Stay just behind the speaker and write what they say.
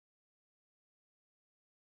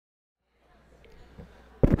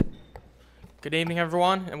Good evening,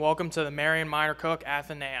 everyone, and welcome to the Marion Minor Cook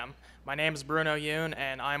Athenaeum. My name is Bruno Yoon,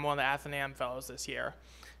 and I'm one of the Athenaeum Fellows this year.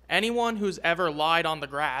 Anyone who's ever lied on the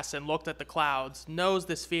grass and looked at the clouds knows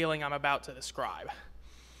this feeling I'm about to describe.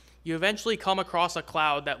 You eventually come across a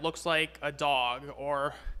cloud that looks like a dog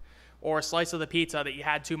or a slice of the pizza that you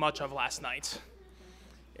had too much of last night.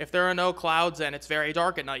 If there are no clouds and it's very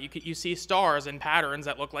dark at night, you see stars and patterns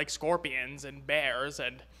that look like scorpions and bears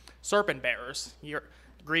and serpent bearers.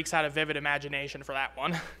 Greeks had a vivid imagination for that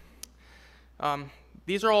one.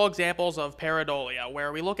 These are all examples of pareidolia,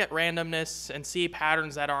 where we look at randomness and see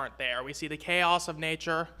patterns that aren't there. We see the chaos of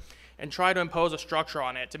nature and try to impose a structure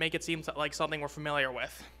on it to make it seem like something we're familiar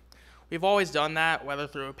with. We've always done that, whether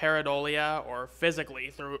through pareidolia or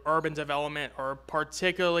physically through urban development or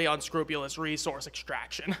particularly unscrupulous resource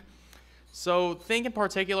extraction. So think in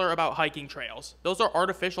particular about hiking trails. Those are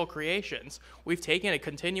artificial creations. We've taken a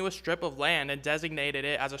continuous strip of land and designated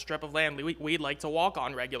it as a strip of land we'd like to walk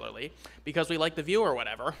on regularly because we like the view or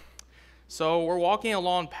whatever. So we're walking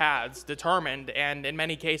along paths determined and in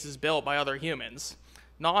many cases built by other humans.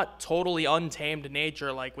 Not totally untamed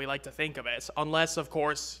nature like we like to think of it, unless of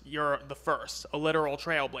course you're the first, a literal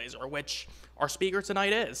trailblazer, which our speaker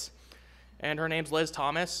tonight is. And her name's Liz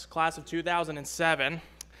Thomas, class of 2007.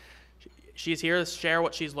 She's here to share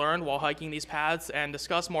what she's learned while hiking these paths and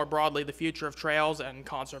discuss more broadly the future of trails and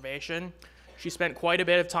conservation. She spent quite a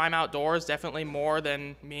bit of time outdoors, definitely more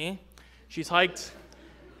than me. She's hiked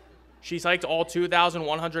all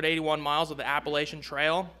 2,181 miles of the Appalachian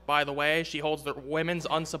Trail. By the way, she holds the women's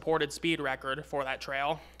unsupported speed record for that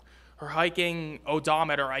trail. Her hiking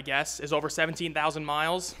odometer, I guess, is over 17,000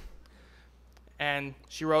 miles. And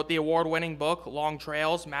she wrote the award-winning book, Long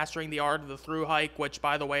Trails, Mastering the Art of the Through Hike, which,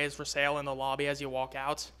 by the way, is for sale in the lobby as you walk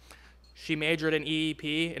out. She majored in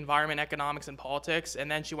EEP, Environment, Economics, and Politics, and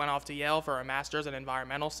then she went off to Yale for a master's in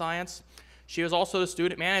environmental science. She was also the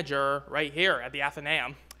student manager right here at the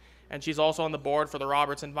Athenaeum, and she's also on the board for the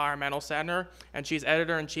Roberts Environmental Center, and she's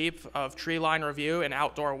editor-in-chief of Treeline Review and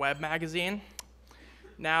Outdoor Web magazine.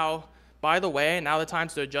 Now, by the way, now's the time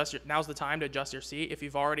to adjust your seat if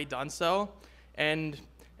you've already done so. And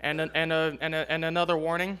another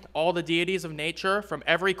warning, all the deities of nature from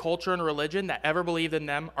every culture and religion that ever believed in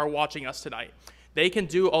them are watching us tonight. They can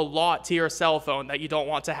do a lot to your cell phone that you don't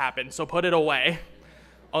want to happen, so put it away.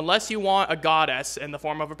 Unless you want a goddess in the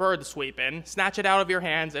form of a bird to sweep in, snatch it out of your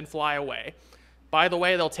hands and fly away. By the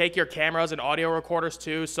way, they'll take your cameras and audio recorders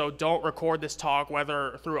too, so don't record this talk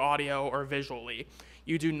whether through audio or visually.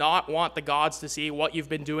 You do not want the gods to see what you've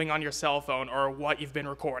been doing on your cell phone or what you've been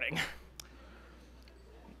recording.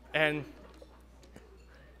 And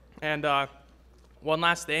one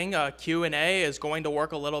last thing, Q&A is going to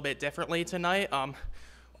work a little bit differently tonight. I'm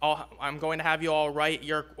going to have you all write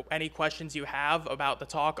any questions you have about the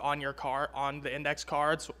talk on your on the index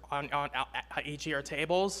cards on each of your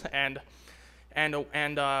tables, and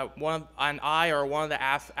I or one of the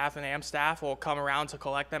Athenaeum staff will come around to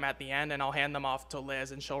collect them at the end, and I'll hand them off to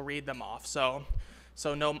Liz, and she'll read them off.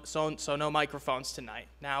 So no microphones tonight.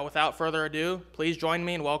 Now, without further ado, please join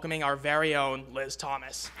me in welcoming our very own Liz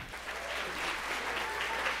Thomas.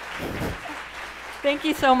 Thank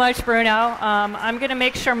you so much, Bruno. I'm going to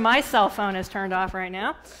make sure my cell phone is turned off right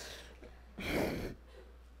now.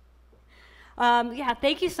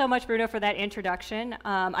 Thank you so much, Bruno, for that introduction.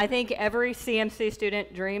 I think every CMC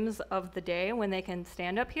student dreams of the day when they can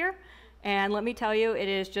stand up here. And let me tell you, it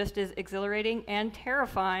is just as exhilarating and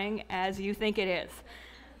terrifying as you think it is.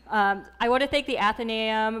 I want to thank the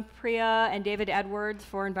Athenaeum, Priya, and David Edwards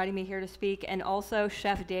for inviting me here to speak, and also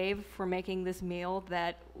Chef Dave for making this meal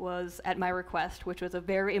that was at my request, which was a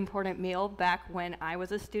very important meal back when I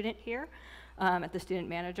was a student here at the student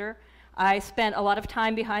manager. I spent a lot of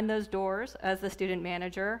time behind those doors as the student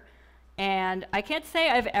manager. And I can't say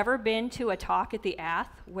I've ever been to a talk at the Ath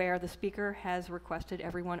where the speaker has requested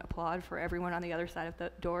everyone applaud for everyone on the other side of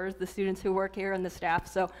the doors, the students who work here and the staff.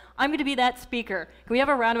 So I'm going to be that speaker. Can we have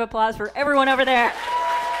a round of applause for everyone over there?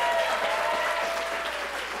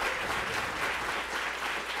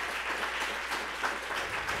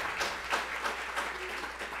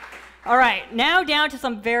 All right, now down to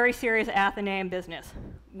some very serious Athenaeum business.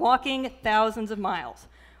 Walking thousands of miles,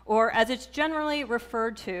 or as it's generally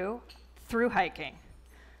referred to, through hiking.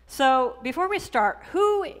 So before we start,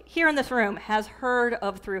 who here in this room has heard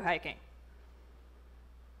of through hiking?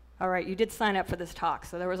 All right, you did sign up for this talk,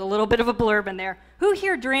 so there was a little bit of a blurb in there. Who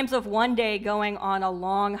here dreams of one day going on a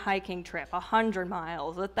long hiking trip, 100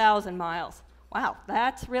 miles, 1,000 miles? Wow,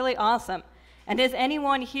 that's really awesome. And has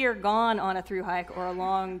anyone here gone on a through hike or a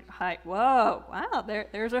long hike? Whoa, wow,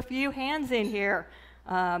 there's a few hands in here.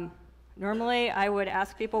 Normally, I would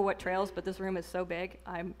ask people what trails, but this room is so big,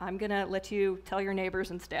 I'm going to let you tell your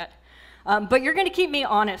neighbors instead. But you're going to keep me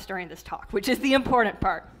honest during this talk, which is the important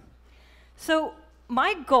part. So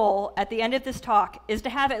my goal at the end of this talk is to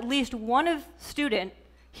have at least one student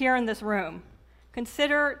here in this room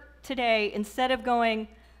consider today, instead of going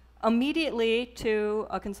immediately to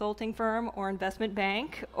a consulting firm or investment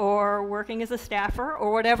bank or working as a staffer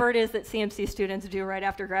or whatever it is that CMC students do right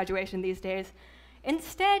after graduation these days,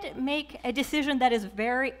 instead make a decision that is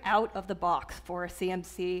very out of the box for a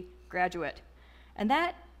CMC graduate. And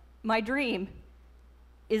that, my dream,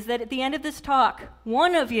 is that at the end of this talk,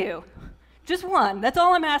 one of you, just one, that's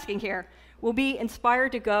all I'm asking here, will be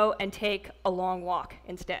inspired to go and take a long walk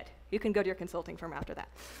instead. You can go to your consulting firm after that.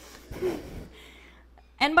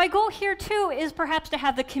 And my goal here too is perhaps to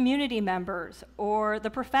have the community members or the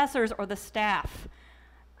professors or the staff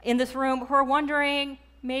in this room who are wondering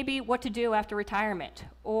maybe what to do after retirement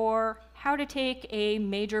or how to take a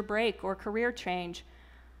major break or career change,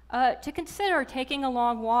 to consider taking a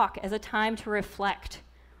long walk as a time to reflect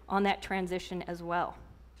on that transition as well.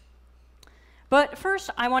 But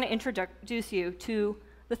first, I want to introduce you to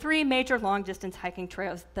the 3 major long-distance hiking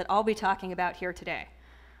trails that I'll be talking about here today.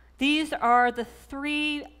 These are the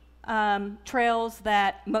 3 trails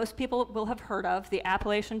that most people will have heard of: the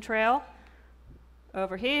Appalachian Trail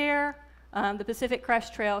over here, the Pacific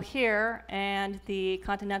Crest Trail here, and the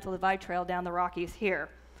Continental Divide Trail down the Rockies here.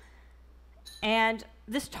 And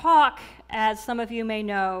this talk, as some of you may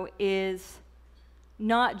know, is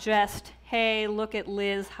not just, hey, look at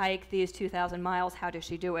Liz hike these 2,000 miles, how does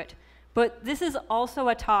she do it? But this is also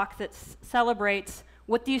a talk that celebrates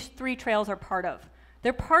what these 3 trails are part of.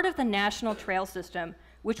 They're part of the National Trail System,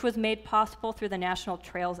 which was made possible through the National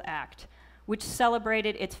Trails Act, which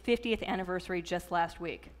celebrated its 50th anniversary just last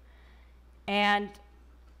week. And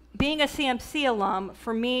being a CMC alum,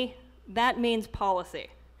 for me, that means policy.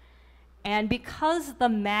 And because the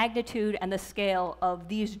magnitude and the scale of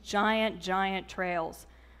these giant, giant trails,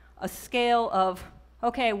 a scale of,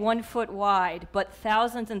 okay, 1 foot wide, but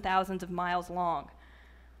thousands and thousands of miles long,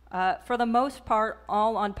 for the most part,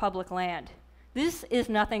 all on public land, this is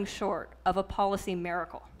nothing short of a policy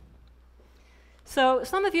miracle. So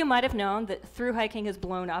some of you might have known that thru hiking has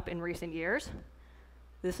blown up in recent years.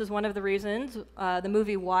 This is one of the reasons the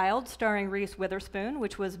movie Wild, starring Reese Witherspoon,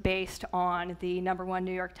 which was based on the #1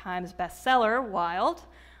 New York Times bestseller, Wild,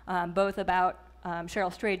 both about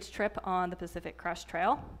Cheryl Strayed's trip on the Pacific Crest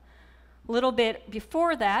Trail. A little bit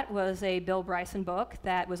before that was a Bill Bryson book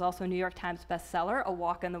that was also a New York Times bestseller, A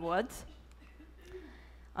Walk in the Woods,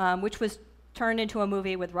 which was turned into a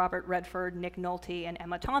movie with Robert Redford, Nick Nolte, and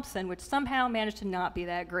Emma Thompson, which somehow managed to not be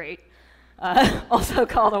that great. Also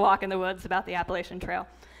called A Walk in the Woods, about the Appalachian Trail.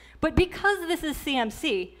 But because this is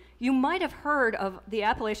CMC, you might have heard of the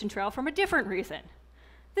Appalachian Trail from a different reason.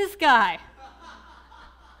 This guy.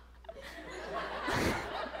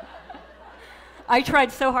 I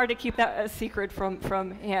tried so hard to keep that a secret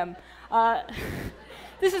from him.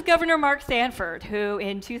 This is Governor Mark Sanford,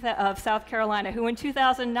 of South Carolina, who in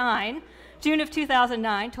 2009, June of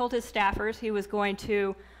 2009, told his staffers he was going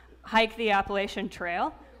to hike the Appalachian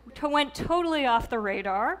Trail. Went totally off the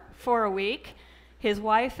radar for a week. His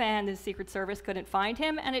wife and the Secret Service couldn't find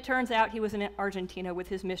him, and it turns out he was in Argentina with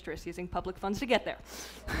his mistress using public funds to get there.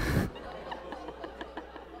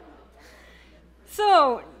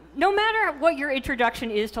 So, no matter what your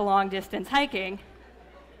introduction is to long-distance hiking,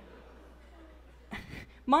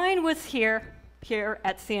 mine was here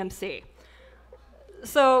at CMC.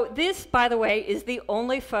 So this, by the way, is the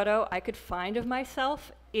only photo I could find of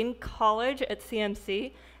myself in college at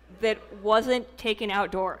CMC that wasn't taken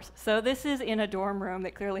outdoors. So this is in a dorm room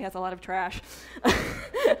that clearly has a lot of trash.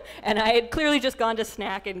 And I had clearly just gone to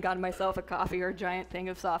snack and gotten myself a coffee or a giant thing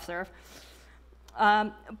of soft serve.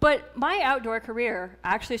 But my outdoor career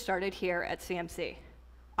actually started here at CMC.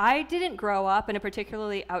 I didn't grow up in a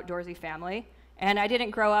particularly outdoorsy family, and I didn't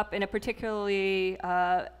grow up in a particularly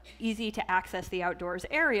easy to access the outdoors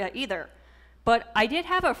area either. But I did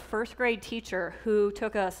have a first grade teacher who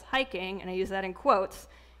took us hiking, and I use that in quotes,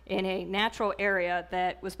 in a natural area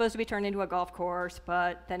that was supposed to be turned into a golf course,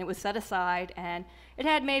 but then it was set aside, and it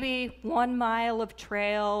had maybe 1 mile of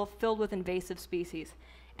trail filled with invasive species.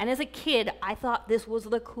 And as a kid, I thought this was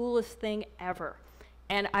the coolest thing ever.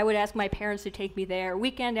 And I would ask my parents to take me there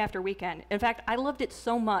weekend after weekend. In fact, I loved it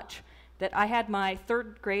so much that I had my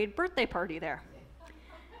 3rd grade birthday party there.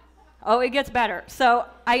 Oh, it gets better. So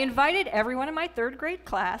I invited everyone in my 3rd grade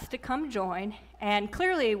class to come join, and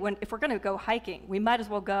clearly, if we're gonna go hiking, we might as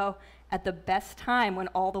well go at the best time when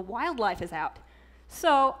all the wildlife is out.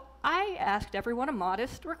 So I asked everyone a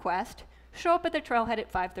modest request show up at the trailhead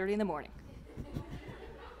at 5:30 in the morning.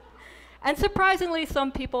 And surprisingly,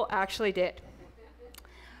 some people actually did.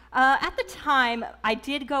 At the time, I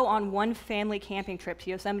did go on one family camping trip to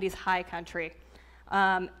Yosemite's high country.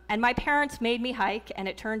 And my parents made me hike, and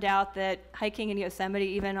it turned out that hiking in Yosemite,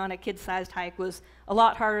 even on a kid-sized hike, was a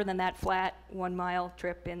lot harder than that flat 1-mile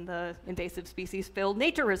trip in the invasive species-filled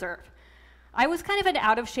nature reserve. I was kind of an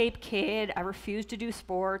out-of-shape kid. I refused to do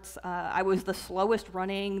sports. I was the slowest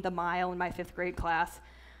running the mile in my 5th grade class.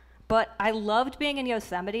 But I loved being in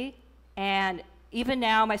Yosemite, and even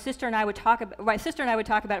now, my sister and I would talk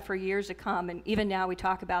about it for years to come, and even now we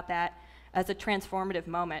talk about that as a transformative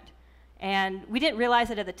moment. And we didn't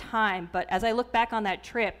realize it at the time, but as I look back on that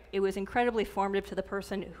trip, it was incredibly formative to the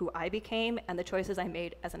person who I became and the choices I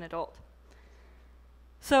made as an adult.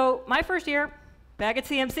 So my first year back at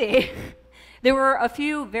CMC, there were a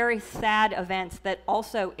few very sad events that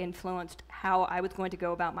also influenced how I was going to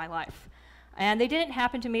go about my life. And they didn't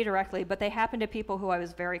happen to me directly, but they happened to people who I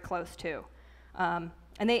was very close to.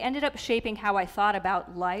 And they ended up shaping how I thought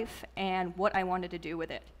about life and what I wanted to do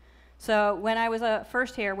with it. So when I was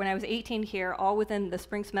first here, when I was 18 here, all within the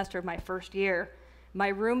spring semester of my first year, my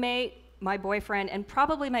roommate, my boyfriend, and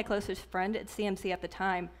probably my closest friend at CMC at the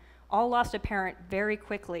time all lost a parent very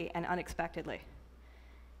quickly and unexpectedly.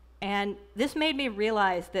 And this made me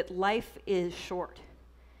realize that life is short.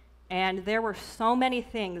 And there were so many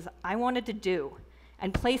things I wanted to do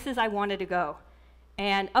and places I wanted to go.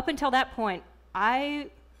 And up until that point, I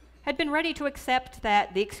had been ready to accept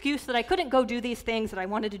that the excuse that I couldn't go do these things that I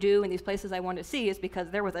wanted to do in these places I wanted to see is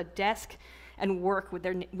because there was a desk and work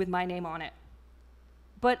with my name on it.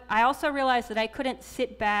 But I also realized that I couldn't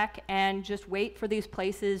sit back and just wait for these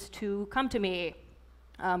places to come to me,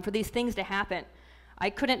 for these things to happen.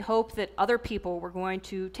 I couldn't hope that other people were going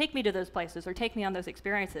to take me to those places or take me on those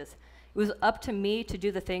experiences. It was up to me to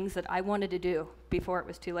do the things that I wanted to do before it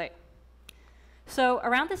was too late. So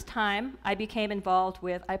around this time, I became involved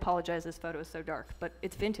with, I apologize, this photo is so dark, but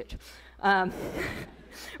it's vintage.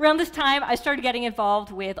 Around this time, I started getting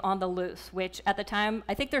involved with On the Loose, which at the time,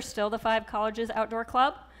 I think there's still the 5 Colleges Outdoor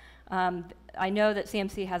Club. I know that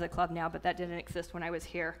CMC has a club now, but that didn't exist when I was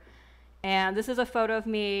here. And this is a photo of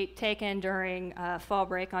me taken during fall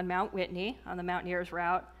break on Mount Whitney, on the Mountaineers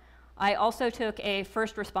route. I also took a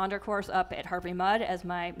first responder course up at Harvey Mudd as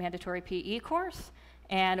my mandatory PE course,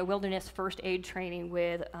 and a wilderness first aid training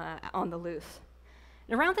with On the Loose.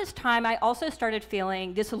 And around this time, I also started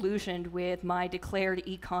feeling disillusioned with my declared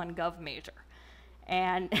Econ Gov major.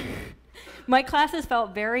 And my classes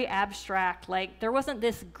felt very abstract, like there wasn't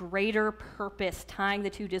this greater purpose tying the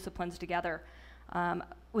two disciplines together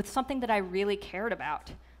with something that I really cared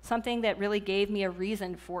about, something that really gave me a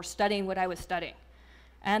reason for studying what I was studying.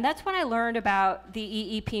 And that's when I learned about the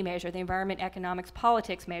EEP major, the Environment Economics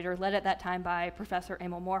Politics major, led at that time by Professor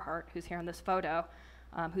Emil Morhart, who's here in this photo,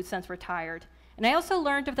 who's since retired. And I also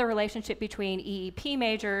learned of the relationship between EEP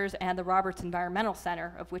majors and the Roberts Environmental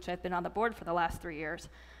Center, of which I've been on the board for the last 3 years.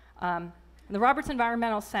 The Roberts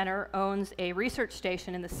Environmental Center owns a research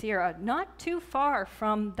station in the Sierra, not too far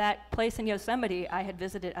from that place in Yosemite I had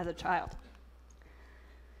visited as a child.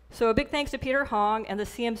 So a big thanks to Peter Hong and the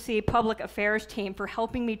CMC Public Affairs team for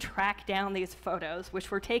helping me track down these photos,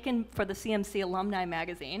 which were taken for the CMC Alumni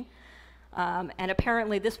Magazine. And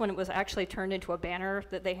apparently this one was actually turned into a banner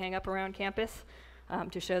that they hang up around campus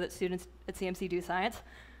to show that students at CMC do science.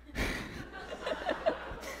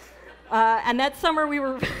 And that summer we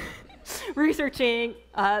were researching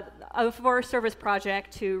a Forest Service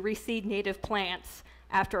project to reseed native plants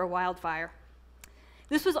after a wildfire.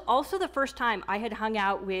 This was also the first time I had hung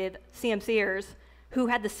out with CMCers who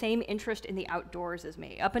had the same interest in the outdoors as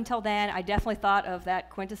me. Up until then, I definitely thought of that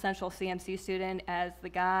quintessential CMC student as the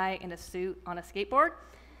guy in a suit on a skateboard.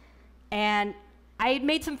 And I had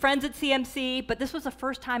made some friends at CMC, but this was the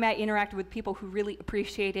first time I interacted with people who really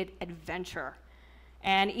appreciated adventure.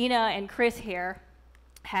 And Ina and Chris here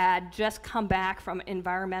had just come back from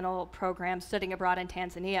environmental programs studying abroad in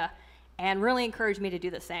Tanzania and really encouraged me to do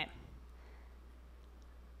the same.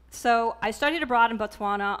 So I studied abroad in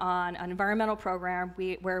Botswana on an environmental program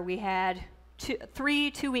where we had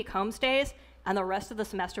 3 two-week homestays, and the rest of the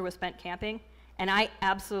semester was spent camping, and I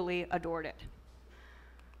absolutely adored it.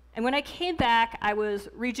 And when I came back, I was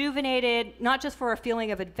rejuvenated, not just for a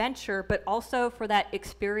feeling of adventure, but also for that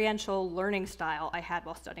experiential learning style I had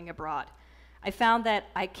while studying abroad. I found that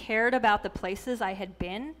I cared about the places I had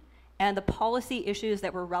been and the policy issues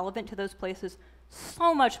that were relevant to those places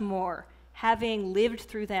so much more, having lived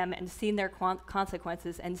through them and seen their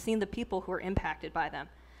consequences and seen the people who were impacted by them.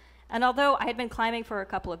 And although I had been climbing for a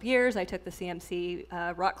couple of years, I took the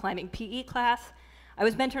CMC rock climbing PE class, I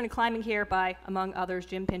was mentored in climbing here by, among others,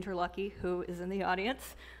 Jim Pinterlucky, who is in the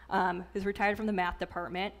audience, who's retired from the math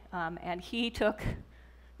department, and he took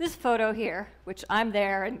this photo here, which I'm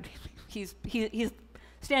there, and he's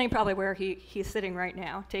standing probably where he's sitting right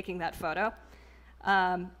now, taking that photo,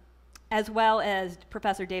 as well as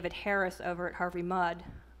Professor David Harris over at Harvey Mudd.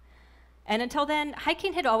 And until then,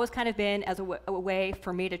 hiking had always kind of been as a way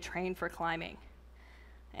for me to train for climbing.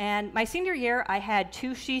 And my senior year, I had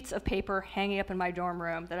 2 sheets of paper hanging up in my dorm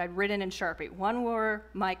room that I'd written in Sharpie. One were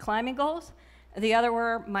my climbing goals, and the other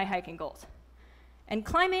were my hiking goals. And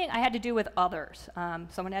climbing, I had to do with others.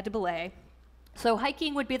 Someone had to belay. So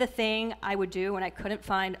hiking would be the thing I would do when I couldn't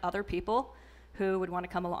find other people who would want to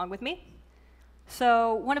come along with me.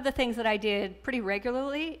 So one of the things that I did pretty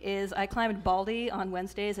regularly is I climbed Baldy on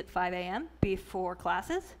Wednesdays at 5 a.m. before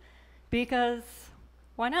classes, because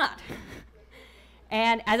why not?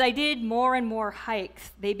 And as I did more and more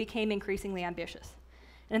hikes, they became increasingly ambitious.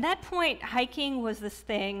 And at that point, hiking was this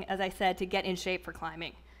thing, as I said, to get in shape for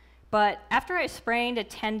climbing. But after I sprained a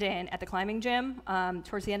tendon at the climbing gym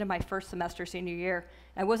towards the end of my first semester senior year,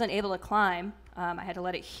 I wasn't able to climb. I had to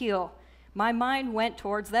let it heal. My mind went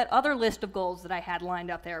towards that other list of goals that I had lined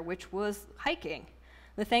up there, which was hiking.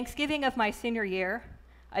 The Thanksgiving of my senior year,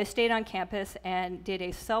 I stayed on campus and did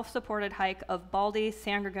a self-supported hike of Baldy,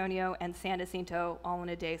 San Gorgonio, and San Jacinto all in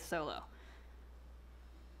a day solo.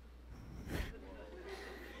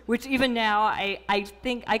 Which even now, I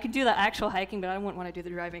think I could do the actual hiking, but I wouldn't want to do the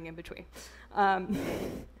driving in between.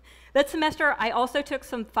 That semester, I also took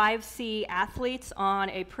some 5C athletes on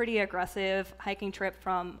a pretty aggressive hiking trip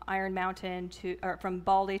from from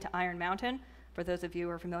Baldy to Iron Mountain, for those of you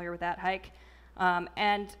who are familiar with that hike.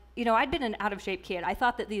 And you know, I'd been an out-of-shape kid. I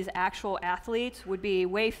thought that these actual athletes would be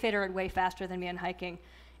way fitter and way faster than me in hiking.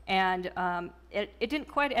 And it didn't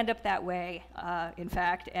quite end up that way, in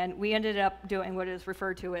fact. And we ended up doing what is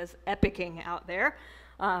referred to as epicking out there,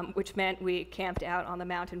 which meant we camped out on the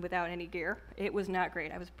mountain without any gear. It was not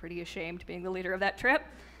great. I was pretty ashamed being the leader of that trip.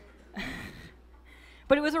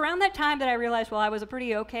 But it was around that time that I realized, well, I was a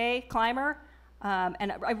pretty okay climber,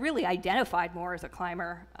 and I really identified more as a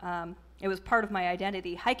climber. It was part of my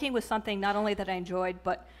identity. Hiking was something not only that I enjoyed,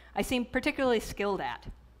 but I seemed particularly skilled at.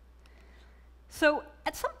 So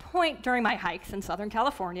at some point during my hikes in Southern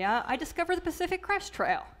California, I discovered the Pacific Crest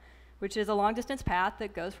Trail, which is a long-distance path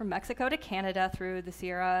that goes from Mexico to Canada through the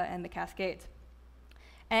Sierra and the Cascades.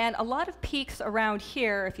 And a lot of peaks around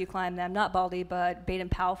here, if you climb them, not Baldy, but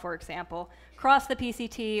Baden-Powell, for example, cross the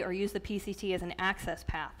PCT or use the PCT as an access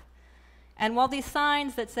path. And while these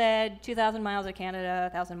signs that said 2,000 miles to Canada,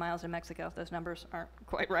 1,000 miles to Mexico, those numbers aren't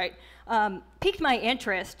quite right, piqued my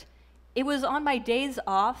interest, it was on my days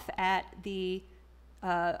off at the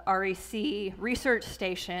REC research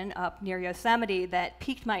station up near Yosemite that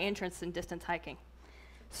piqued my interest in distance hiking.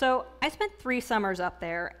 So I spent 3 summers up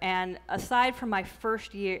there, and aside from my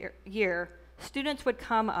first year, students would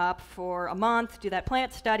come up for a month, do that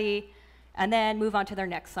plant study, and then move on to their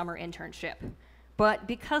next summer internship. But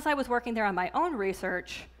because I was working there on my own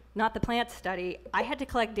research, not the plant study, I had to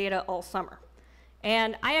collect data all summer.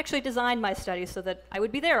 And I actually designed my studies so that I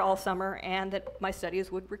would be there all summer and that my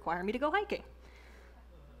studies would require me to go hiking.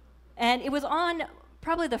 And it was on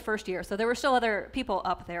probably the first year, so there were still other people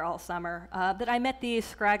up there all summer, that I met these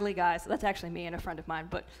scraggly guys. That's actually me and a friend of mine,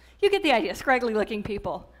 but you get the idea, scraggly looking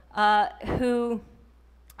people, who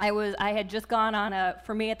I had just gone on a,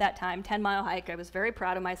 for me at that time, 10-mile hike. I was very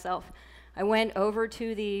proud of myself. I went over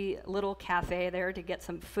to the little cafe there to get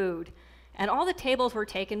some food, and all the tables were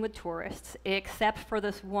taken with tourists, except for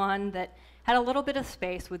this one that had a little bit of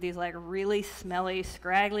space with these like really smelly,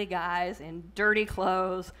 scraggly guys in dirty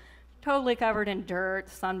clothes, totally covered in dirt,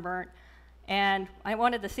 sunburnt, and I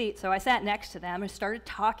wanted the seat, so I sat next to them and started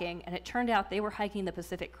talking, and it turned out they were hiking the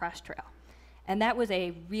Pacific Crest Trail. And that was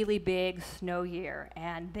a really big snow year,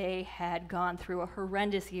 and they had gone through a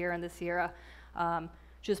horrendous year in the Sierra,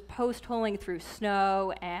 just post-holing through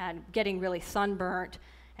snow and getting really sunburnt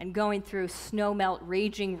and going through snow melt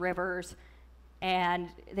raging rivers. And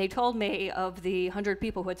they told me of the 100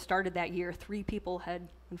 people who had started that year, 3 people had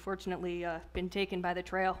unfortunately been taken by the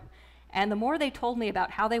trail. And the more they told me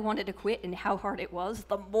about how they wanted to quit and how hard it was,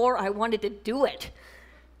 the more I wanted to do it.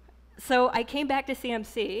 So I came back to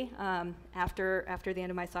CMC after the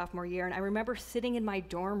end of my sophomore year, and I remember sitting in my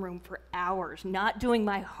dorm room for hours, not doing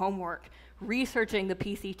my homework, researching the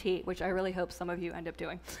PCT, which I really hope some of you end up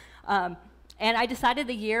doing. And I decided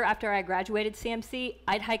the year after I graduated CMC,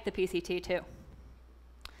 I'd hike the PCT too.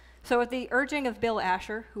 So at the urging of Bill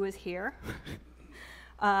Asher, who is here,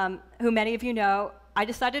 who many of you know, I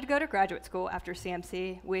decided to go to graduate school after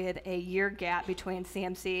CMC with a year gap between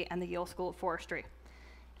CMC and the Yale School of Forestry.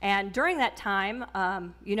 And during that time,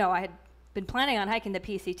 I had been planning on hiking the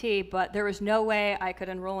PCT, but there was no way I could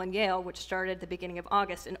enroll in Yale, which started the beginning of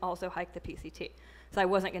August, and also hike the PCT. So I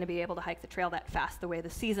wasn't going to be able to hike the trail that fast the way the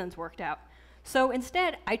seasons worked out. So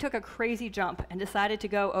instead, I took a crazy jump and decided to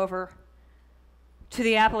go over to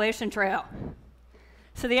the Appalachian Trail.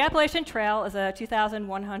 So the Appalachian Trail is a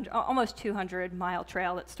 2,100, almost 200-mile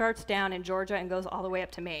trail that starts down in Georgia and goes all the way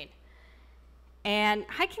up to Maine. And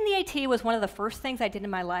hiking the AT was one of the first things I did in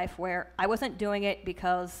my life where I wasn't doing it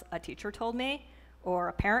because a teacher told me, or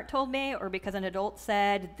a parent told me, or because an adult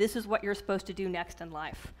said, this is what you're supposed to do next in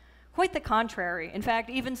life. Quite the contrary. In fact,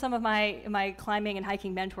 even some of my climbing and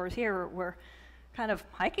hiking mentors here were kind of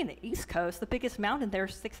hiking the East Coast. The biggest mountain there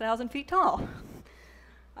is 6,000 feet tall.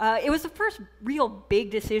 It was the first real big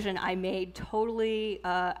decision I made totally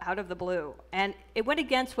out of the blue. And it went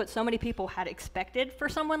against what so many people had expected for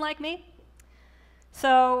someone like me.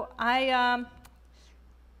 So I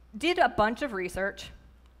did a bunch of research,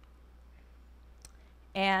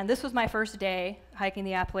 and this was my first day hiking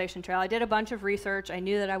the Appalachian Trail. I did a bunch of research. I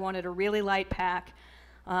knew that I wanted a really light pack,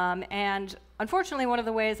 and unfortunately one of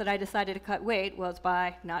the ways that I decided to cut weight was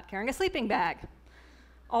by not carrying a sleeping bag.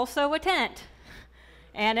 Also a tent.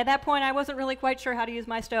 And at that point I wasn't really quite sure how to use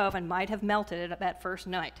my stove and might have melted it that first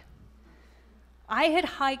night. I had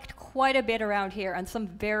hiked quite a bit around here on some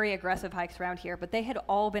very aggressive hikes around here, but they had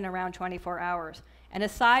all been around 24 hours. And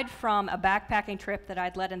aside from a backpacking trip that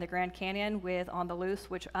I'd led in the Grand Canyon with On the Loose,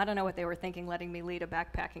 which I don't know what they were thinking letting me lead a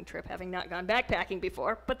backpacking trip, having not gone backpacking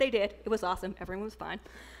before, but they did. It was awesome. Everyone was fine.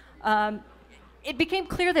 It became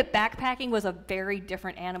clear that backpacking was a very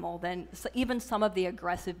different animal than even some of the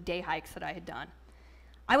aggressive day hikes that I had done.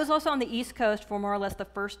 I was also on the East Coast for more or less the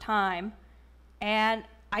first time, and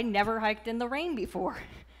I never hiked in the rain before,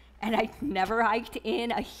 and I never hiked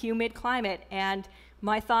in a humid climate, and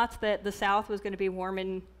my thoughts that the South was going to be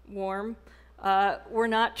warm were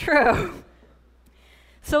not true.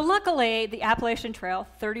 So luckily, the Appalachian Trail,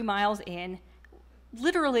 30 miles in,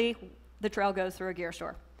 literally the trail goes through a gear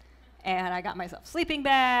store. And I got myself a sleeping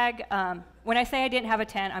bag. When I say I didn't have a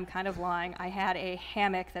tent, I'm kind of lying. I had a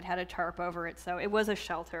hammock that had a tarp over it, so it was a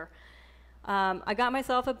shelter. I got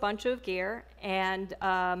myself a bunch of gear, and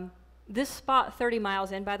this spot 30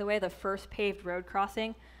 miles in, by the way, the first paved road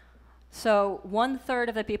crossing. So 1/3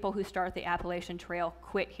 of the people who start the Appalachian Trail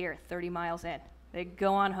quit here 30 miles in. They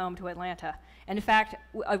go on home to Atlanta. And in fact,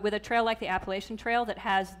 with a trail like the Appalachian Trail that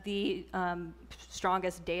has the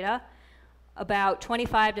strongest data, about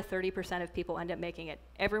 25 to 30% of people end up making it.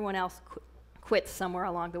 Everyone else quits somewhere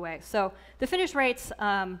along the way. So the finish rates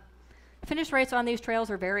on these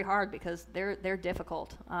trails are very hard because they're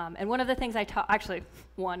difficult. And one of the things I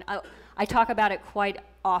talk about it quite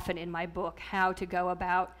often in my book, how to go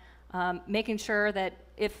about making sure that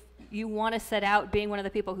if you want to set out being one of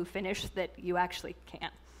the people who finish, that you actually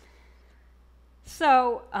can.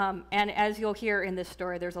 So, and as you'll hear in this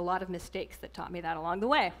story, there's a lot of mistakes that taught me that along the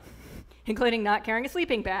way, including not carrying a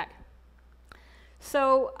sleeping bag.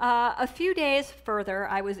 So a few days further,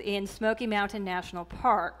 I was in Smoky Mountain National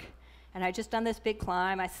Park, and I just done this big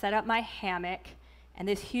climb. I set up my hammock, and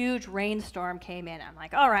this huge rainstorm came in. I'm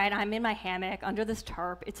like, all right, I'm in my hammock under this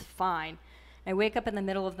tarp. It's fine. And I wake up in the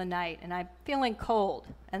middle of the night, and I'm feeling cold,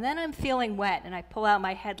 and then I'm feeling wet, and I pull out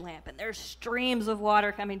my headlamp, and there's streams of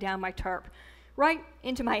water coming down my tarp right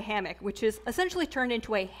into my hammock, which is essentially turned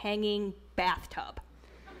into a hanging bathtub.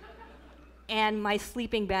 And my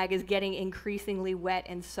sleeping bag is getting increasingly wet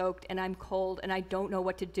and soaked, and I'm cold, and I don't know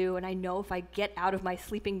what to do, and I know if I get out of my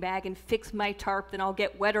sleeping bag and fix my tarp, then I'll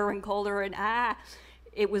get wetter and colder, and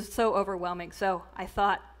it was so overwhelming. So I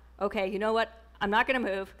thought, okay, you know what? I'm not going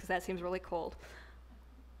to move, because that seems really cold.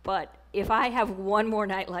 But if I have one more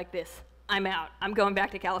night like this, I'm out. I'm going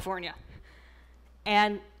back to California.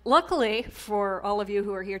 And luckily, for all of you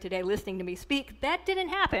who are here today listening to me speak, that didn't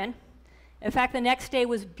happen. In fact, the next day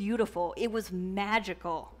was beautiful. It was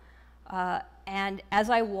magical. And as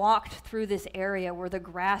I walked through this area where the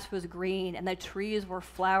grass was green and the trees were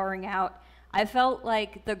flowering out, I felt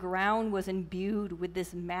like the ground was imbued with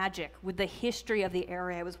this magic, with the history of the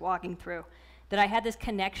area I was walking through, that I had this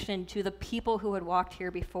connection to the people who had walked here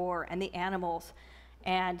before and the animals.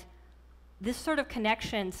 And this sort of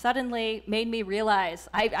connection suddenly made me realize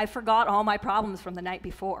I forgot all my problems from the night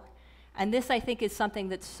before. And this, I think, is something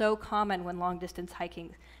that's so common when long-distance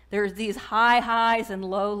hiking. There's these high highs and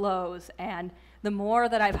low lows, and the more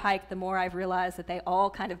that I've hiked, the more I've realized that they all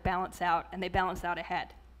kind of balance out, and they balance out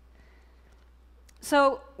ahead.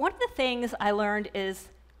 So one of the things I learned is,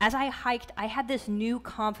 as I hiked, I had this new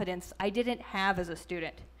confidence I didn't have as a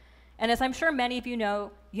student. And as I'm sure many of you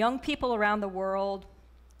know, young people around the world,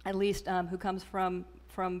 at least who comes from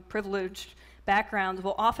from privileged backgrounds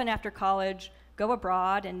will often after college go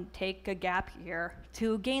abroad and take a gap year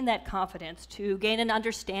to gain that confidence, to gain an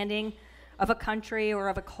understanding of a country or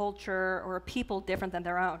of a culture or a people different than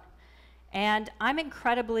their own. And I'm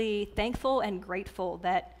incredibly thankful and grateful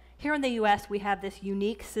that here in the US we have this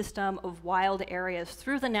unique system of wild areas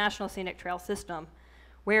through the National Scenic Trail system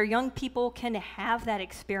where young people can have that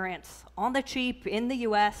experience on the cheap in the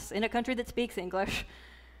US, in a country that speaks English,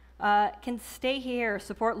 can stay here,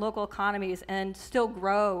 support local economies, and still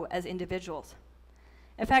grow as individuals.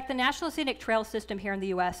 In fact, the National Scenic Trail system here in the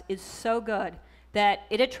US is so good that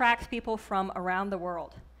it attracts people from around the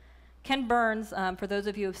world. Ken Burns, for those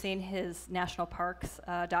of you who have seen his National Parks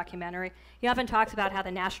documentary, he often talks about how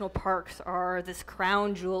the national parks are this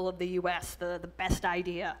crown jewel of the US, the best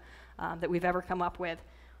idea that we've ever come up with,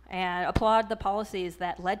 and applaud the policies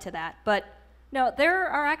that led to that. But no, there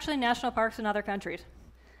are actually national parks in other countries.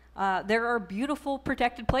 There are beautiful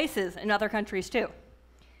protected places in other countries too.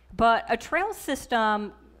 But a trail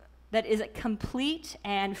system that is complete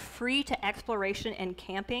and free to exploration and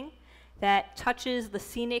camping, that touches the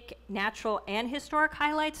scenic, natural, and historic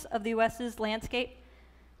highlights of the US's landscape,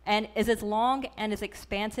 and is as long and as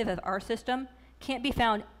expansive as our system, can't be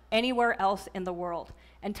found anywhere else in the world.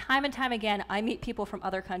 And time again, I meet people from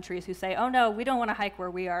other countries who say, oh no, we don't want to hike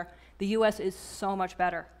where we are. The US is so much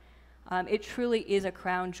better. It truly is a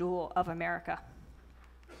crown jewel of America.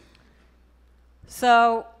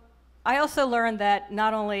 So I also learned that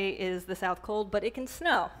not only is the South cold, but it can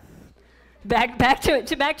snow. Back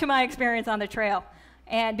to my experience on the trail.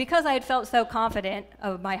 And because I had felt so confident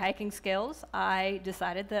of my hiking skills, I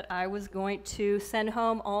decided that I was going to send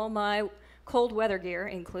home all my cold weather gear,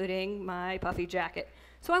 including my puffy jacket.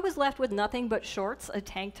 So I was left with nothing but shorts, a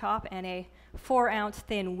tank top, and a 4-ounce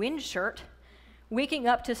thin wind shirt, waking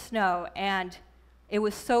up to snow. And it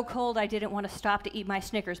was so cold I didn't want to stop to eat my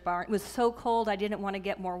Snickers bar. It was so cold I didn't want to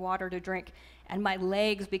get more water to drink. And my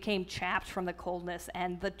legs became chapped from the coldness,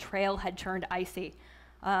 and the trail had turned icy.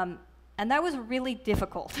 And that was really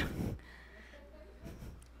difficult.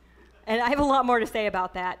 And I have a lot more to say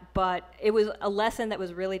about that, but it was a lesson that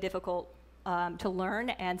was really difficult to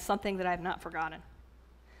learn and something that I've not forgotten.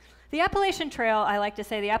 The Appalachian Trail, I like to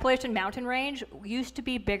say, the Appalachian Mountain Range used to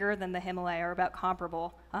be bigger than the Himalaya, or about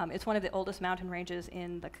comparable. It's one of the oldest mountain ranges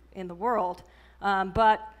in the world.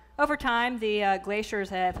 But over time, the glaciers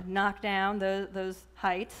have knocked down those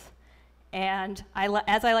heights. And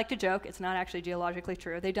as I like to joke, it's not actually geologically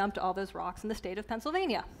true. They dumped all those rocks in the state of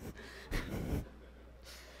Pennsylvania.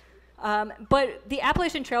 But the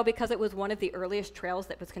Appalachian Trail, because it was one of the earliest trails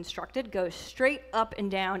that was constructed, goes straight up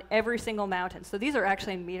and down every single mountain. So these are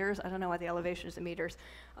actually in meters. I don't know why the elevation is in meters,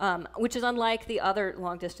 which is unlike the other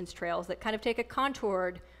long-distance trails that kind of take a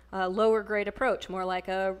contoured, lower-grade approach, more like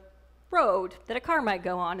a road that a car might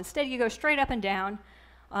go on. Instead, you go straight up and down,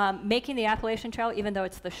 making the Appalachian Trail, even though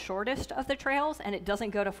it's the shortest of the trails and it doesn't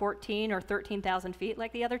go to 14 or 13,000 feet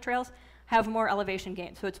like the other trails, have more elevation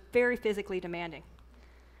gain. So it's very physically demanding.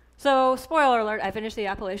 So, spoiler alert, I finished the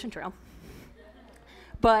Appalachian Trail.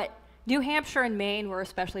 But New Hampshire and Maine were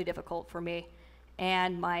especially difficult for me.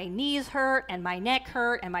 And my knees hurt, and my neck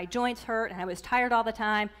hurt, and my joints hurt, and I was tired all the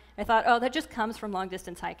time. I thought, oh, that just comes from long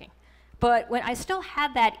distance hiking. But when I still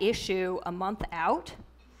had that issue a month out,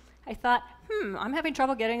 I thought, I'm having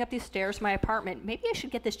trouble getting up these stairs to my apartment. Maybe I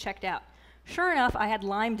should get this checked out. Sure enough, I had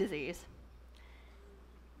Lyme disease.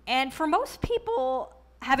 And for most people,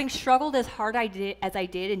 having struggled as hard as I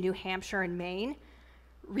did in New Hampshire and Maine,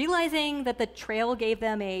 realizing that the trail gave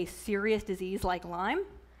them a serious disease like Lyme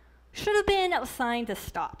should have been a sign to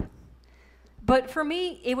stop. But for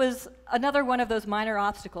me, it was another one of those minor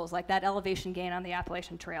obstacles, like that elevation gain on the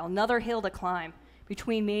Appalachian Trail, another hill to climb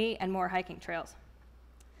between me and more hiking trails.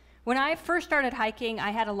 When I first started hiking,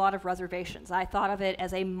 I had a lot of reservations. I thought of it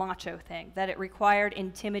as a macho thing, that it required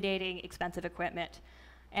intimidating, expensive equipment,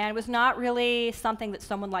 and it was not really something that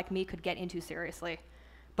someone like me could get into seriously.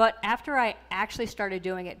 But after I actually started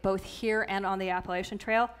doing it, both here and on the Appalachian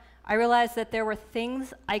Trail, I realized that there were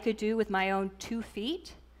things I could do with my own 2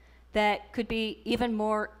 feet that could be even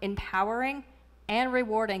more empowering and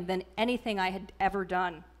rewarding than anything I had ever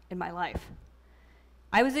done in my life.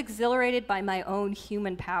 I was exhilarated by my own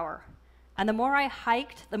human power. And the more I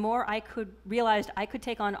hiked, the more I realized I could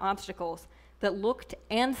take on obstacles that looked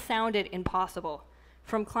and sounded impossible.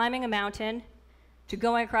 From climbing a mountain, to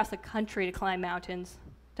going across the country to climb mountains,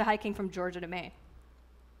 to hiking from Georgia to Maine.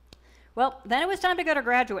 Well, then it was time to go to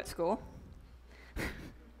graduate school.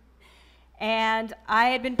 And I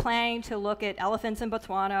had been planning to look at elephants in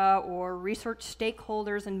Botswana or research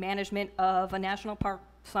stakeholders and management of a national park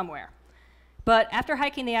somewhere. But after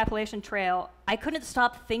hiking the Appalachian Trail, I couldn't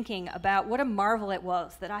stop thinking about what a marvel it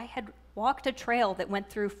was that I had walked a trail that went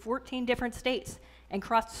through 14 different states and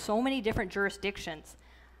crossed so many different jurisdictions,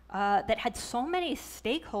 that had so many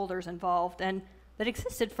stakeholders involved and that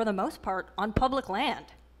existed for the most part on public land.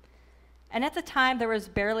 And at the time, there was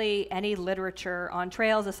barely any literature on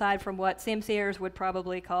trails aside from what CMCers would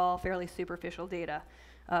probably call fairly superficial data.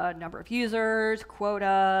 Number of users,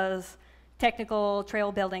 quotas, technical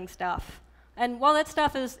trail building stuff. And while that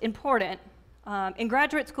stuff is important, in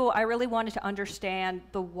graduate school, I really wanted to understand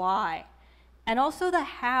the why and also the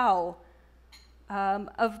how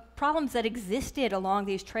of problems that existed along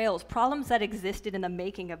these trails, problems that existed in the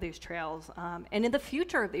making of these trails, and in the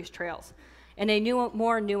future of these trails, in a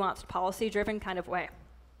more nuanced, policy-driven kind of way.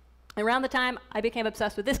 Around the time, I became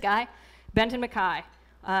obsessed with this guy, Benton Mackay.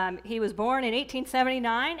 He was born in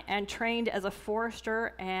 1879 and trained as a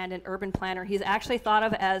forester and an urban planner. He's actually thought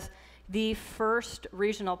of as the first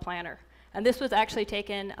regional planner. And this was actually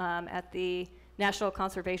taken at the National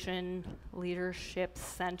Conservation Leadership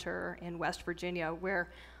Center in West Virginia, where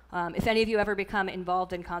if any of you ever become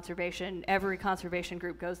involved in conservation, every conservation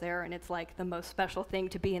group goes there, and it's like the most special thing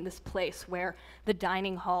to be in this place where the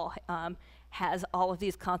dining hall has all of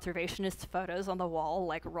these conservationist photos on the wall,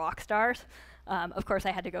 like rock stars. Of course,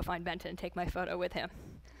 I had to go find Benton and take my photo with him.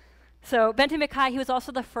 So Benton Mackay, he was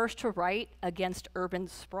also the first to write against urban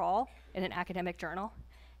sprawl in an academic journal,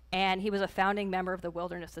 and he was a founding member of the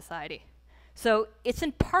Wilderness Society. So it's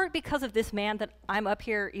in part because of this man that I'm up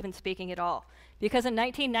here even speaking at all. Because in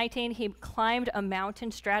 1919, he climbed a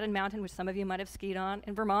mountain, Stratton Mountain, which some of you might have skied on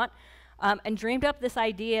in Vermont, and dreamed up this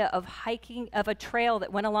idea of hiking, of a trail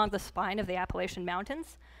that went along the spine of the Appalachian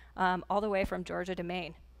Mountains, all the way from Georgia to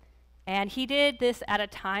Maine. And he did this at a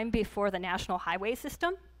time before the national highway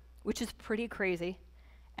system, which is pretty crazy.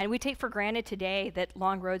 And we take for granted today that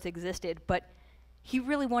long roads existed, but he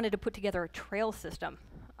really wanted to put together a trail system.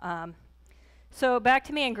 So back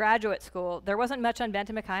to me in graduate school, there wasn't much on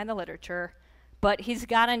Benton Mackay in the literature, but he's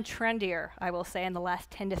gotten trendier, I will say, in the last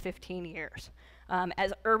 10 to 15 years.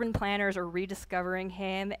 As urban planners are rediscovering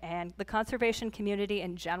him, and the conservation community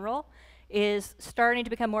in general is starting to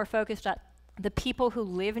become more focused on the people who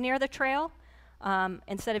live near the trail,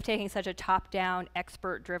 instead of taking such a top-down,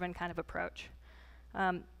 expert-driven kind of approach.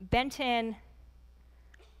 Benton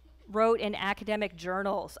wrote in academic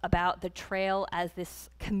journals about the trail as this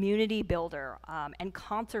community builder, and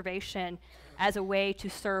conservation as a way to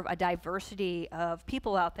serve a diversity of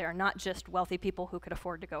people out there, not just wealthy people who could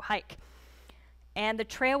afford to go hike. And the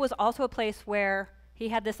trail was also a place where he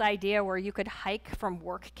had this idea where you could hike from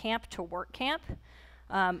work camp to work camp.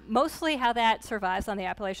 Mostly how that survives on the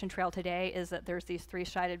Appalachian Trail today is that there's these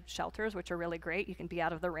 3-sided shelters, which are really great. You can be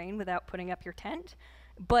out of the rain without putting up your tent.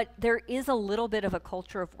 But there is a little bit of a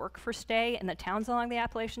culture of work for stay in the towns along the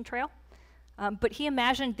Appalachian Trail. But he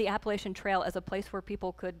imagined the Appalachian Trail as a place where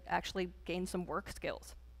people could actually gain some work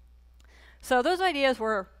skills. So those ideas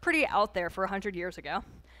were pretty out there for 100 years ago.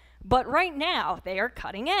 But right now, they are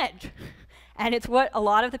cutting edge. And it's what a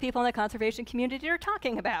lot of the people in the conservation community are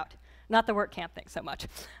talking about. Not the work camp thing so much.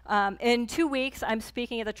 In 2 weeks, I'm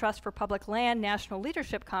speaking at the Trust for Public Land National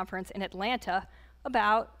Leadership Conference in Atlanta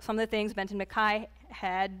about some of the things Benton Mackay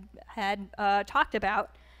had talked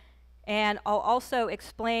about. And I'll also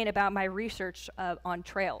explain about my research on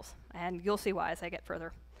trails. And you'll see why as I get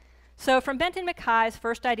further. So from Benton Mackay's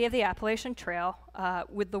first idea of the Appalachian Trail,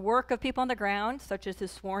 with the work of people on the ground, such as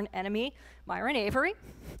his sworn enemy, Myron Avery,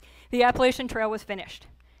 the Appalachian Trail was finished.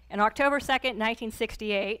 On October 2nd,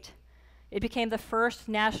 1968, it became the first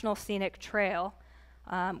national scenic trail,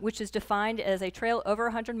 which is defined as a trail over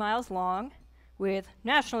 100 miles long with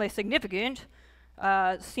nationally significant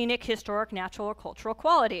scenic, historic, natural, or cultural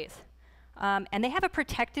qualities. And they have a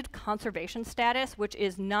protected conservation status, which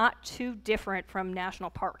is not too different from national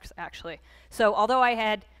parks, actually. So although I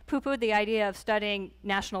had poo-pooed the idea of studying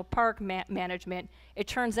national park management, it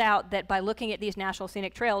turns out that by looking at these national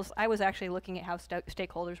scenic trails, I was actually looking at how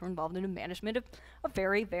stakeholders were involved in the management of a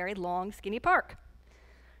very, very long, skinny park.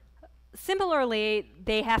 Similarly,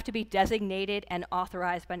 they have to be designated and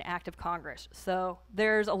authorized by an act of Congress. So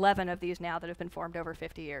there's 11 of these now that have been formed over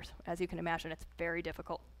 50 years. As you can imagine, it's very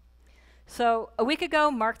difficult. So a week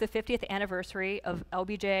ago marked the 50th anniversary of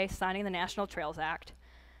LBJ signing the National Trails Act.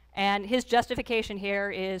 And his justification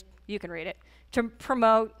here is, you can read it, to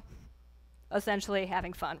promote essentially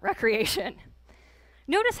having fun, recreation.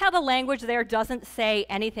 Notice how the language there doesn't say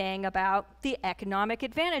anything about the economic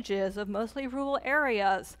advantages of mostly rural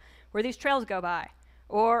areas where these trails go by,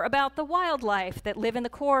 or about the wildlife that live in the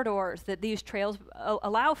corridors that these trails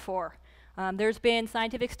allow for, There's been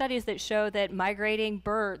scientific studies that show that migrating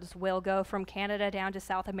birds will go from Canada down to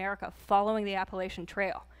South America following the Appalachian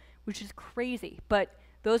Trail, which is crazy, but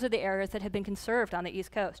those are the areas that have been conserved on the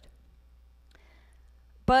East Coast.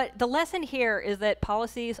 But the lesson here is that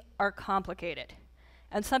policies are complicated.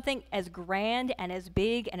 And something as grand and as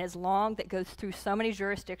big and as long that goes through so many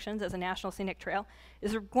jurisdictions as a National Scenic Trail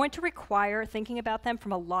is going to require thinking about them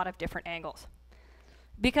from a lot of different angles.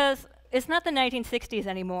 Because it's not the 1960s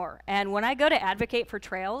anymore, and when I go to advocate for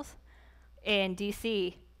trails in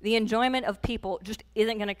DC, the enjoyment of people just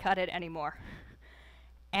isn't going to cut it anymore.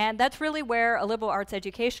 And that's really where a liberal arts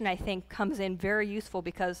education, I think, comes in very useful,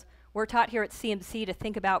 because we're taught here at CMC to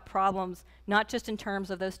think about problems not just in terms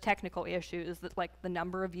of those technical issues, that like the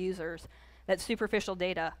number of users, that superficial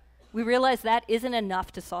data. We realize that isn't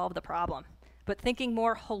enough to solve the problem, but thinking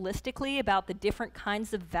more holistically about the different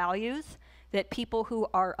kinds of values that people who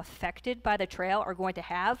are affected by the trail are going to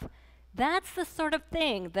have, that's the sort of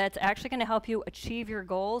thing that's actually going to help you achieve your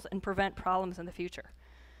goals and prevent problems in the future.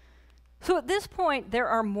 So at this point, there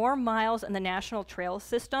are more miles in the National Trail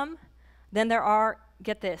System than there are,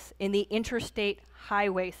 get this, in the interstate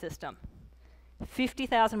highway system.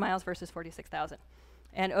 50,000 miles versus 46,000.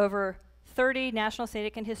 And over 30 national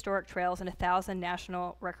scenic and historic trails and 1,000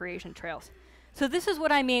 national recreation trails. So this is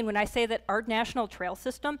what I mean when I say that our national trail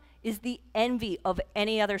system is the envy of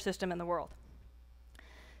any other system in the world.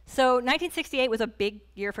 So 1968 was a big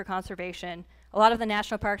year for conservation. A lot of the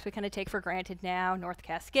national parks we kind of take for granted now. North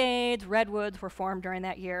Cascades, Redwoods were formed during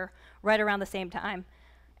that year, right around the same time.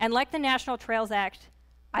 And like the National Trails Act,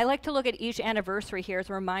 I like to look at each anniversary here as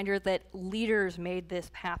a reminder that leaders made this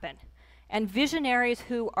happen, and visionaries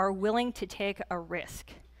who are willing to take a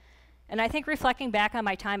risk. And I think reflecting back on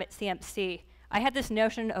my time at CMC, I had this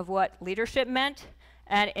notion of what leadership meant,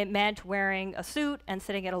 and it meant wearing a suit and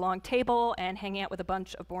sitting at a long table and hanging out with a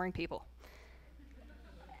bunch of boring people.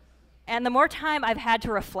 And the more time I've had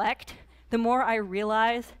to reflect, the more I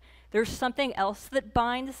realize there's something else that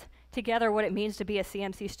binds together what it means to be a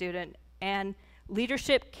CMC student. And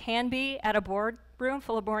leadership can be at a boardroom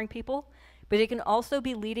full of boring people, but it can also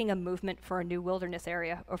be leading a movement for a new wilderness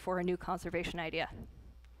area or for a new conservation idea.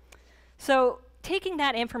 So taking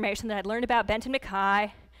that information that I'd learned about Benton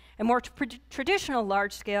McKay and more traditional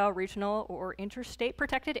large-scale regional or interstate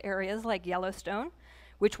protected areas like Yellowstone,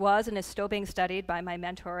 which was and is still being studied by my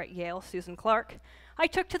mentor at Yale, Susan Clark, I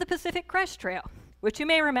took to the Pacific Crest Trail, which you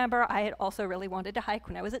may remember I had also really wanted to hike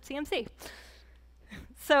when I was at CMC.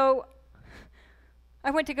 So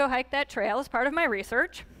I went to go hike that trail as part of my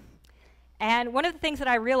research. And one of the things that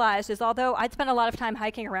I realized is, although I'd spent a lot of time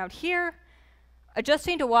hiking around here,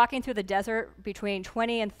 adjusting to walking through the desert between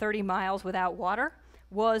 20 and 30 miles without water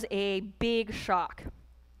was a big shock.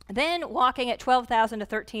 Then walking at 12,000 to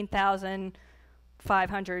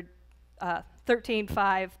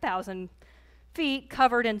 13,500 feet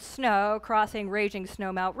covered in snow, crossing raging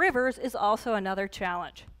snowmelt rivers is also another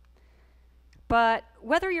challenge. But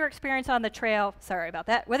whether your experience on the trail,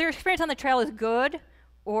 whether your experience on the trail is good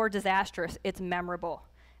or disastrous, it's memorable.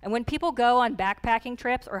 And when people go on backpacking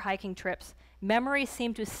trips or hiking trips, memories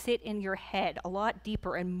seem to sit in your head a lot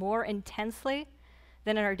deeper and more intensely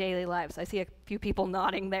than in our daily lives. I see a few people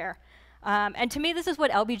nodding there. And to me, this is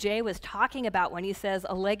what LBJ was talking about when he says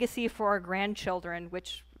a legacy for our grandchildren,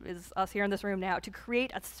 which is us here in this room now, to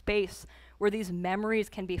create a space where these memories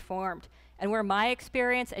can be formed and where my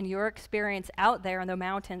experience and your experience out there in the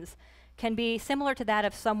mountains can be similar to that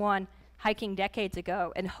of someone hiking decades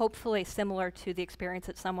ago, and hopefully similar to the experience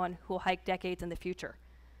of someone who will hike decades in the future.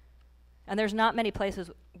 And there's not many places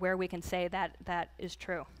where we can say that that is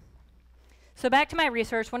true. So back to my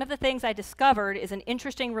research, one of the things I discovered is an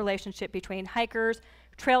interesting relationship between hikers,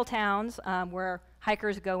 trail towns, where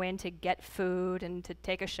hikers go in to get food and to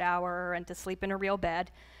take a shower and to sleep in a real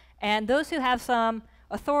bed, and those who have some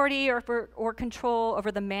authority or control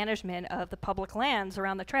over the management of the public lands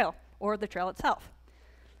around the trail or the trail itself.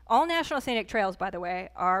 All National Scenic Trails, by the way,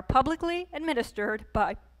 are publicly administered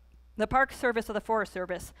by the Park Service or the Forest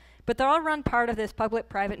Service, but they're all run part of this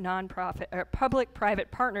public-private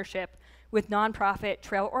partnership with nonprofit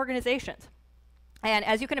trail organizations. And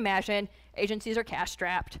as you can imagine, agencies are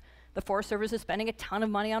cash-strapped. The Forest Service is spending a ton of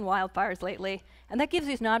money on wildfires lately, and that gives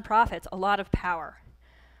these nonprofits a lot of power.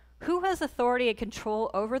 Who has authority and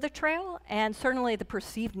control over the trail, and certainly the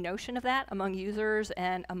perceived notion of that among users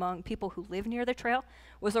and among people who live near the trail,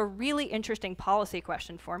 was a really interesting policy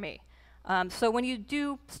question for me. So when you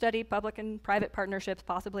do study public and private partnerships,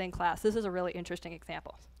 possibly in class, this is a really interesting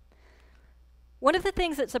example. One of the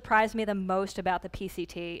things that surprised me the most about the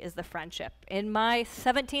PCT is the friendship. In my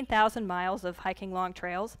 17,000 miles of hiking long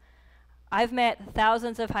trails, I've met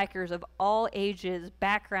thousands of hikers of all ages,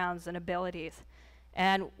 backgrounds, and abilities.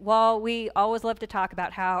 And while we always love to talk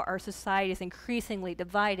about how our society is increasingly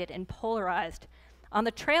divided and polarized, on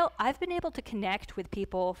the trail, I've been able to connect with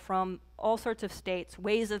people from all sorts of states,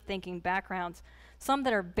 ways of thinking, backgrounds, some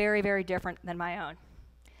that are very, very different than my own.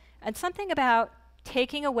 And something about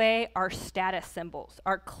taking away our status symbols,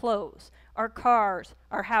 our clothes, our cars,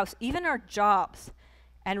 our house, even our jobs,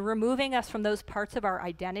 and removing us from those parts of our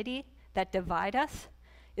identity that divide us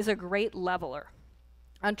is a great leveler.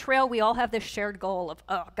 On trail, we all have this shared goal of,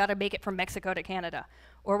 oh, gotta make it from Mexico to Canada.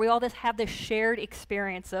 Or we all just have this shared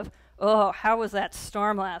experience of, oh, how was that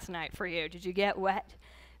storm last night for you? Did you get wet?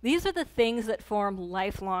 These are the things that form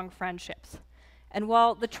lifelong friendships. And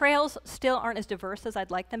while the trails still aren't as diverse as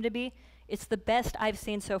I'd like them to be, it's the best I've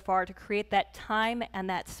seen so far to create that time and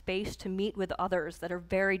that space to meet with others that are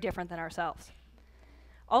very different than ourselves.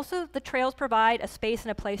 Also, the trails provide a space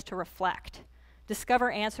and a place to reflect,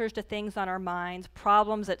 discover answers to things on our minds,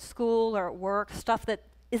 problems at school or at work, stuff that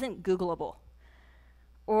isn't Googleable.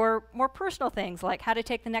 Or more personal things like how to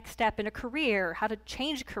take the next step in a career, how to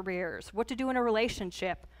change careers, what to do in a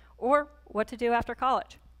relationship, or what to do after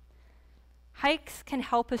college. Hikes can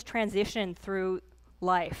help us transition through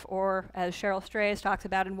life, or as Cheryl Strays talks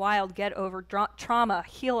about in Wild, get over trauma,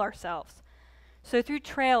 heal ourselves. So through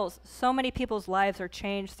trails, so many people's lives are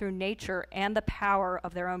changed through nature and the power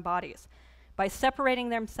of their own bodies, by separating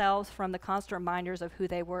themselves from the constant reminders of who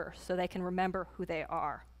they were so they can remember who they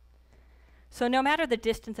are. So no matter the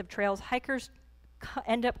distance of trails, hikers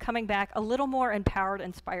end up coming back a little more empowered,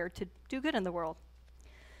 inspired to do good in the world.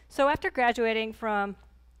 So after graduating from,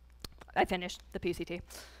 I finished the PCT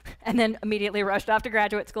and then immediately rushed off to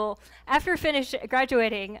graduate school. After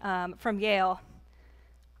graduating from Yale,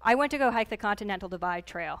 I went to go hike the Continental Divide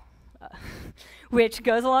Trail, which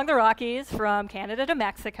goes along the Rockies from Canada to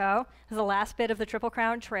Mexico. It's the last bit of the Triple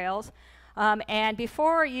Crown Trails. And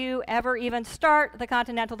before you ever even start the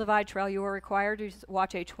Continental Divide Trail, you are required to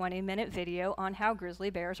watch a 20-minute video on how grizzly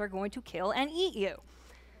bears are going to kill and eat you.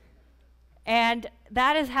 And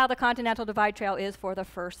that is how the Continental Divide Trail is for the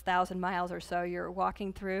first 1,000 miles or so. You're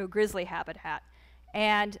walking through grizzly habitat.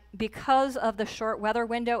 And because of the short weather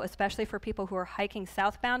window, especially for people who are hiking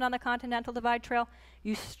southbound on the Continental Divide Trail,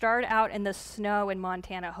 you start out in the snow in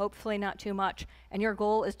Montana, hopefully not too much, and your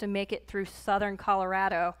goal is to make it through southern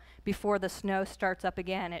Colorado before the snow starts up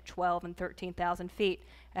again at 12 and 13,000 feet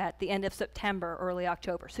at the end of September, early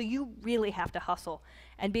October. So you really have to hustle.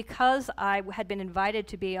 And because I had been invited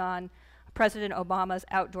to be on President Obama's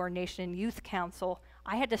Outdoor Nation Youth Council,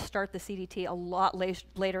 I had to start the CDT a lot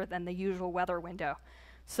later than the usual weather window.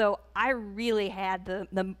 So I really had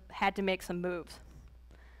to make some moves.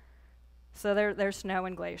 So there's snow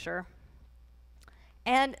and glacier.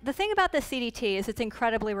 And the thing about the CDT is it's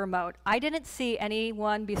incredibly remote. I didn't see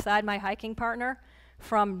anyone beside my hiking partner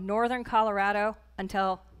from northern Colorado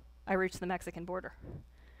until I reached the Mexican border.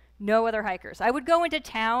 No other hikers. I would go into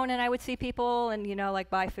town and I would see people and, like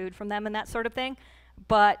buy food from them and that sort of thing.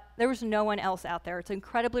 But there was no one else out there. It's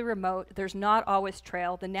incredibly remote. There's not always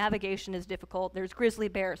trail. The navigation is difficult. There's grizzly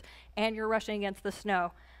bears, and you're rushing against the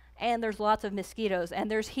snow. And there's lots of mosquitoes, and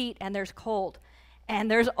there's heat, and there's cold. And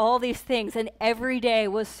there's all these things, and every day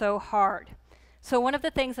was so hard. So one of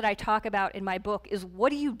the things that I talk about in my book is, what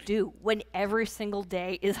do you do when every single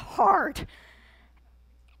day is hard?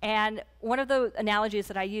 And one of the analogies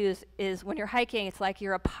that I use is when you're hiking, it's like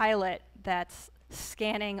you're a pilot that's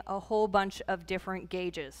scanning a whole bunch of different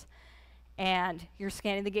gauges. And you're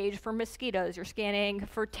scanning the gauge for mosquitoes, you're scanning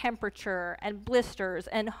for temperature and blisters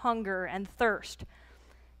and hunger and thirst.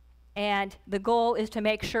 And the goal is to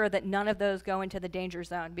make sure that none of those go into the danger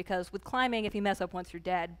zone, because with climbing, if you mess up once, you're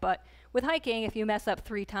dead. But with hiking, if you mess up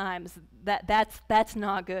 3 times, that's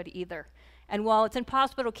not good either. And while it's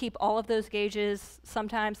impossible to keep all of those gauges,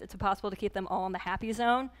 sometimes it's impossible to keep them all in the happy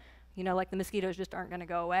zone. Like the mosquitoes just aren't going to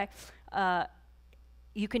go away.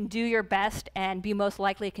 You can do your best and be most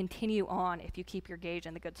likely to continue on if you keep your gauge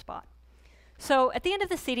in the good spot. So at the end of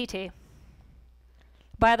the CDT,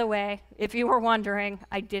 by the way, if you were wondering,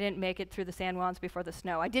 I didn't make it through the San Juans before the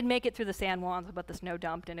snow. I did make it through the San Juans, but the snow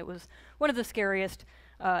dumped, and it was one of the scariest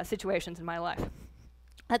situations in my life.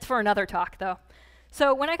 That's for another talk, though.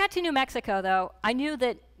 So when I got to New Mexico, though, I knew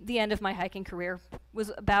that the end of my hiking career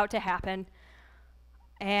was about to happen,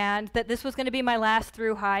 and that this was going to be my last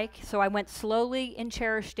through hike. So I went slowly and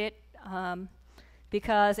cherished it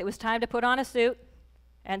because it was time to put on a suit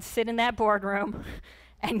and sit in that boardroom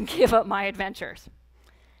and give up my adventures.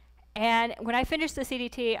 And when I finished the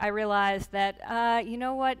CDT, I realized that, you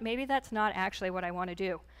know what, maybe that's not actually what I want to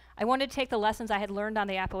do. I wanted to take the lessons I had learned on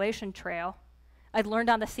the Appalachian Trail, I'd learned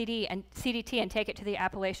on the CDT and take it to the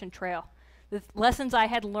Appalachian Trail. The lessons I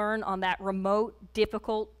had learned on that remote,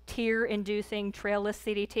 difficult, tear-inducing trailless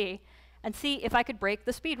CDT, and see if I could break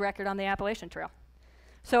the speed record on the Appalachian Trail.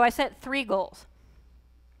 So I set 3 goals.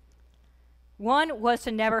 One was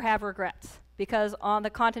to never have regrets, because on the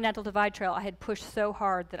Continental Divide Trail, I had pushed so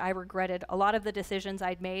hard that I regretted a lot of the decisions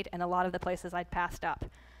I'd made and a lot of the places I'd passed up.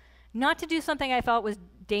 Not to do something I felt was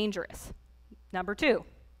dangerous. Number 2,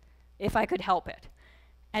 if I could help it.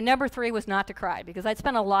 And number 3 was not to cry, because I'd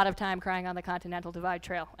spent a lot of time crying on the Continental Divide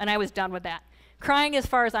Trail, and I was done with that. Crying, as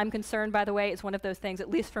far as I'm concerned, by the way, is one of those things, at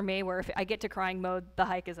least for me, where if I get to crying mode, the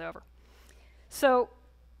hike is over. So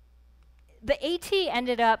the AT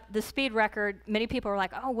ended up, the speed record, many people were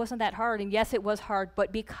like, oh, wasn't that hard? And yes, it was hard,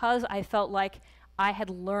 but because I felt like I had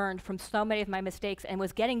learned from so many of my mistakes and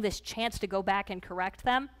was getting this chance to go back and correct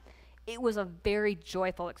them, it was a very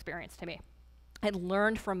joyful experience to me. I'd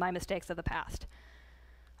learned from my mistakes of the past.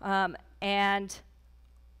 And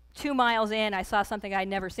 2 miles in, I saw something I'd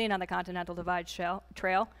never seen on the Continental Divide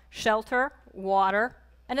Trail: shelter, water,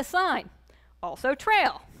 and a sign. Also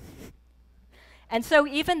trail. And so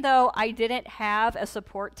even though I didn't have a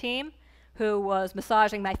support team who was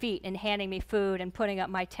massaging my feet and handing me food and putting up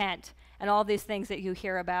my tent and all these things that you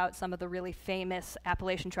hear about, some of the really famous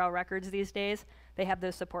Appalachian Trail records these days, they have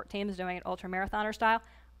those support teams doing it ultramarathoner style.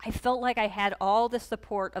 I felt like I had all the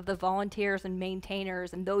support of the volunteers and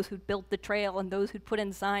maintainers and those who built the trail and those who put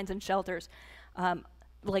in signs and shelters,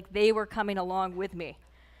 like they were coming along with me.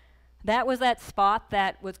 That was that spot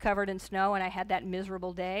that was covered in snow, and I had that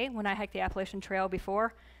miserable day when I hiked the Appalachian Trail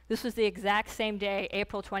before. This was the exact same day,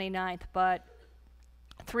 April 29th, but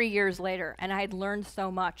 3 years later, and I had learned so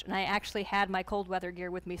much, and I actually had my cold weather gear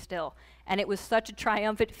with me still, and it was such a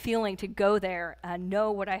triumphant feeling to go there and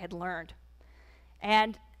know what I had learned.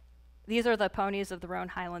 And these are the ponies of the Roan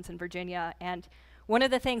Highlands in Virginia, and one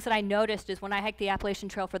of the things that I noticed is when I hiked the Appalachian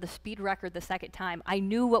Trail for the speed record the second time, I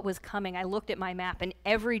knew what was coming. I looked at my map, and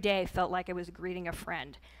every day felt like I was greeting a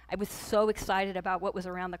friend. I was so excited about what was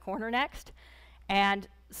around the corner next. And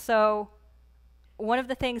so one of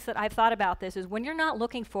the things that I've thought about this is when you're not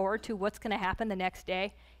looking forward to what's going to happen the next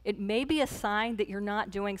day, it may be a sign that you're not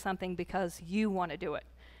doing something because you want to do it.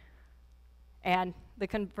 And the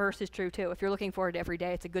converse is true too. If you're looking forward to every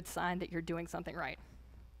day, it's a good sign that you're doing something right.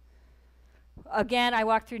 Again, I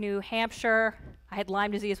walked through New Hampshire. I had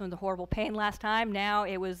Lyme disease and was in horrible pain last time. Now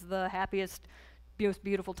it was the happiest, most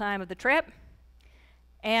beautiful time of the trip.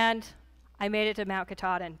 And I made it to Mount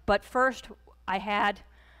Katahdin. But first, I had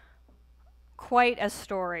quite a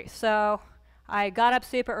story. So I got up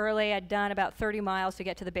super early. I'd done about 30 miles to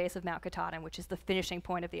get to the base of Mount Katahdin, which is the finishing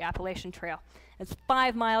point of the Appalachian Trail. It's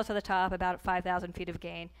 5 miles to the top, about 5,000 feet of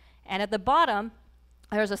gain. And at the bottom,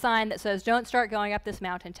 there's a sign that says, don't start going up this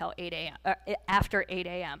mountain until 8 a.m., after 8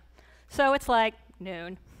 a.m. So it's like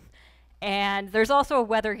noon. And there's also a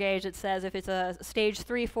weather gauge that says if it's a stage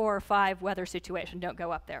 3, 4, or 5 weather situation, don't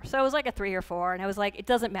go up there. So it was like a 3 or 4, and I was like, it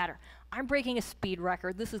doesn't matter. I'm breaking a speed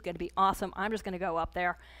record. This is going to be awesome. I'm just going to go up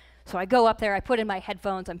there. So I go up there, I put in my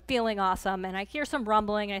headphones, I'm feeling awesome, and I hear some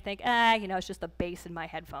rumbling, and I think, it's just the bass in my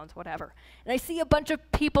headphones, whatever. And I see a bunch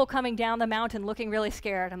of people coming down the mountain looking really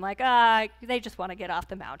scared. I'm like, they just want to get off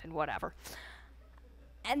the mountain, whatever.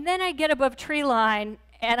 And then I get above tree line,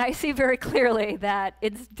 and I see very clearly that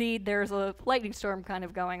indeed there's a lightning storm kind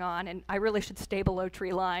of going on, and I really should stay below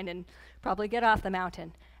tree line and probably get off the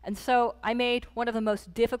mountain. And so I made one of the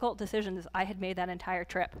most difficult decisions I had made that entire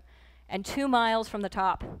trip. And 2 miles from the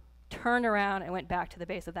top, turned around and went back to the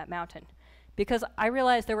base of that mountain, because I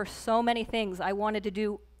realized there were so many things I wanted to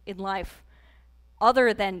do in life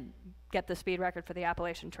other than get the speed record for the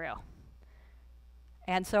Appalachian Trail.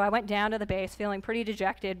 And so I went down to the base feeling pretty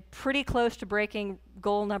dejected, pretty close to breaking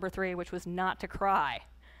goal number 3, which was not to cry.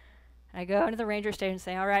 And I go into the ranger station and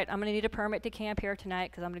say, all right, I'm going to need a permit to camp here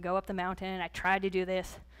tonight because I'm going to go up the mountain. I tried to do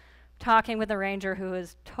this, talking with the ranger who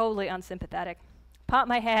is totally unsympathetic. Pop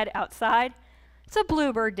my head outside. It's a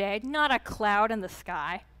bluebird day, not a cloud in the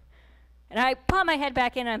sky. And I pop my head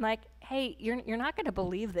back in, and I'm like, hey, you're not going to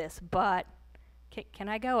believe this, but can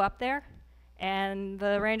I go up there? And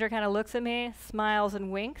the ranger kind of looks at me, smiles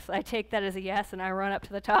and winks. I take that as a yes, and I run up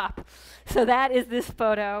to the top. So that is this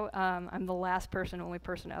photo. I'm the last person, only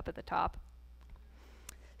person up at the top.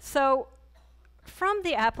 So from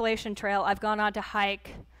the Appalachian Trail, I've gone on to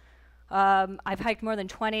hike. I've hiked more than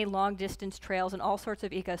 20 long-distance trails in all sorts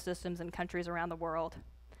of ecosystems and countries around the world.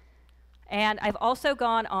 And I've also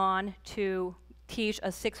gone on to teach a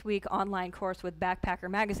 6-week online course with Backpacker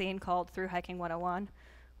Magazine called Through Hiking 101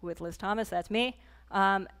 with Liz Thomas, that's me,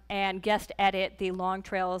 and guest edit the Long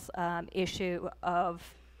Trails issue of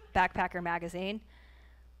Backpacker magazine.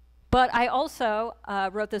 But I also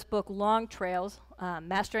wrote this book, Long Trails,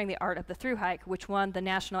 Mastering the Art of the Thru Hike, which won the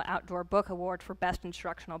National Outdoor Book Award for Best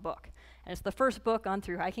Instructional Book. And it's the first book on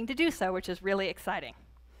thru hiking to do so, which is really exciting.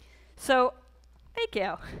 So, thank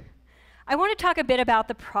you. I want to talk a bit about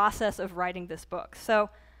the process of writing this book. So,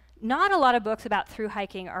 not a lot of books about thru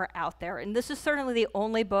hiking are out there, and this is certainly the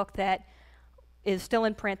only book that is still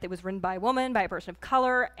in print that was written by a woman, by a person of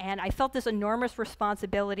color, and I felt this enormous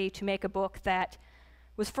responsibility to make a book that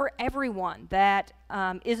was for everyone, that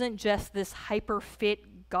isn't just this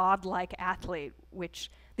hyper-fit, godlike athlete,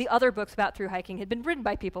 which the other books about thru hiking had been written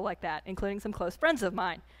by people like that, including some close friends of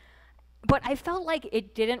mine. But I felt like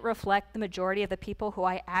it didn't reflect the majority of the people who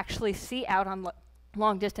I actually see out on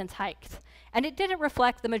long-distance hikes. And it didn't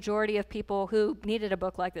reflect the majority of people who needed a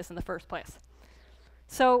book like this in the first place.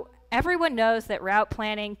 So everyone knows that route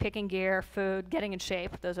planning, picking gear, food, getting in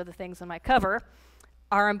shape, those are the things on my cover,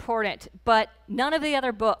 are important, but none of the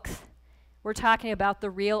other books were talking about the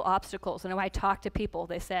real obstacles. And when I talked to people,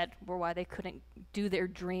 they said were why they couldn't do their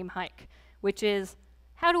dream hike, which is,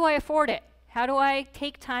 how do I afford it? How do I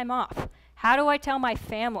take time off? How do I tell my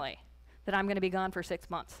family that I'm going to be gone for 6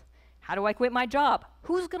 months? How do I quit my job?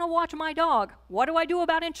 Who's going to watch my dog? What do I do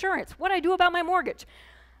about insurance? What do I do about my mortgage?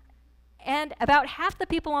 And about half the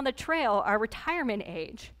people on the trail are retirement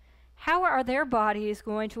age. How are their bodies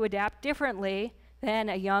going to adapt differently than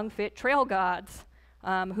a young, fit trail gods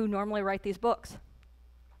who normally write these books?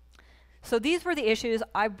 So these were the issues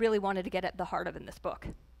I really wanted to get at the heart of in this book.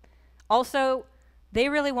 Also, they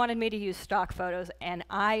really wanted me to use stock photos, and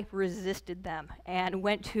I resisted them and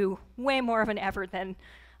went to way more of an effort than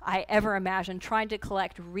I ever imagined, trying to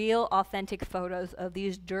collect real, authentic photos of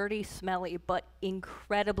these dirty, smelly, but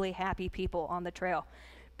incredibly happy people on the trail.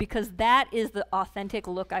 Because that is the authentic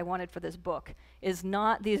look I wanted for this book, is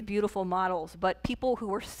not these beautiful models, but people who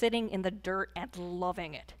were sitting in the dirt and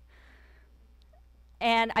loving it.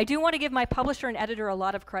 And I do want to give my publisher and editor a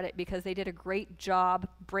lot of credit because they did a great job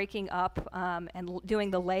breaking up and doing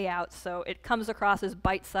the layout so it comes across as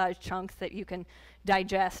bite-sized chunks that you can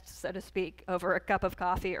digest, so to speak, over a cup of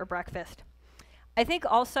coffee or breakfast. I think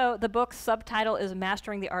also the book's subtitle is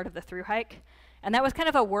Mastering the Art of the Thru Hike. And that was kind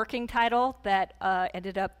of a working title that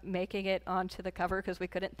ended up making it onto the cover because we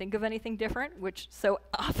couldn't think of anything different, which so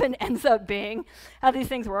often ends up being how these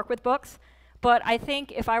things work with books. But I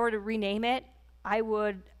think if I were to rename it, I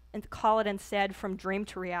would call it instead From Dream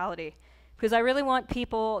to Reality, because I really want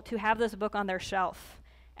people to have this book on their shelf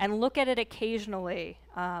and look at it occasionally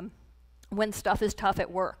when stuff is tough at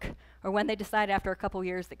work or when they decide after a couple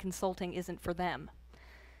years that consulting isn't for them.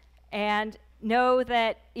 And know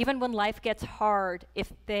that even when life gets hard,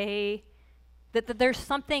 that there's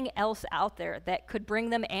something else out there that could bring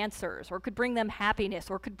them answers or could bring them happiness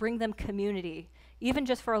or could bring them community, even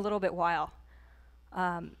just for a little bit while.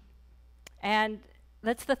 And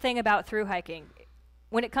that's the thing about thru hiking.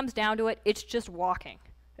 When it comes down to it, it's just walking.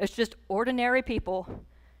 It's just ordinary people,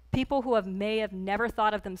 people who may have never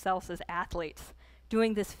thought of themselves as athletes,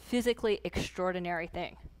 doing this physically extraordinary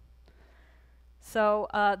thing. So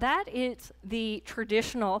that is the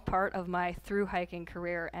traditional part of my thru hiking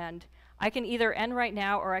career, and I can either end right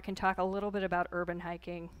now or I can talk a little bit about urban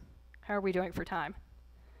hiking. How are we doing for time?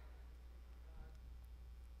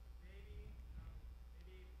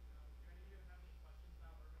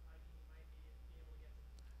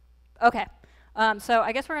 Okay, so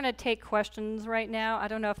I guess we're going to take questions right now. I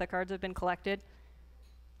don't know if the cards have been collected.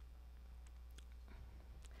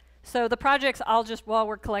 So the projects, while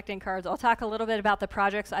we're collecting cards, I'll talk a little bit about the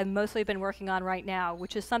projects I've mostly been working on right now,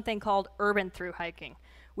 which is something called urban thru hiking,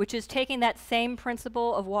 which is taking that same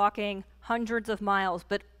principle of walking hundreds of miles,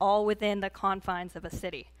 but all within the confines of a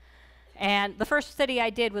city. And the first city I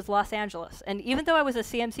did was Los Angeles. And even though I was a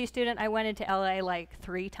CMC student, I went into LA like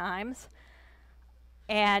 3 times.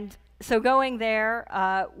 And so going there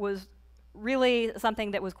was really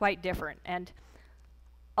something that was quite different. And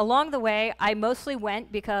along the way, I mostly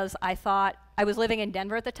went because I thought, I was living in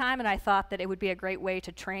Denver at the time, and I thought that it would be a great way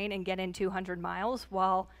to train and get in 200 miles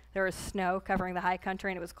while there was snow covering the high country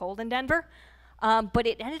and it was cold in Denver. But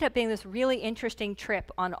it ended up being this really interesting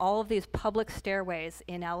trip on all of these public stairways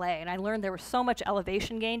in LA, and I learned there was so much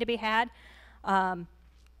elevation gain to be had.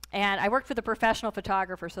 And I worked with a professional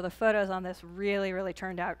photographer, so the photos on this really, really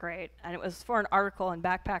turned out great. And it was for an article in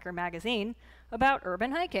Backpacker magazine about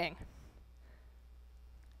urban hiking.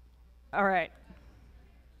 All right.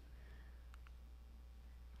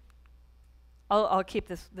 I'll keep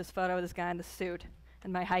this photo of this guy in the suit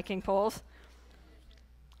and my hiking poles.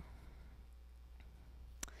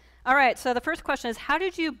 All right, so the first question is, how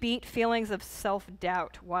did you beat feelings of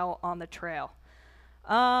self-doubt while on the trail?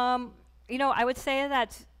 I would say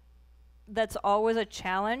that's always a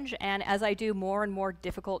challenge, and as I do more and more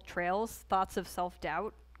difficult trails, thoughts of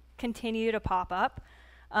self-doubt continue to pop up.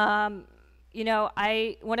 One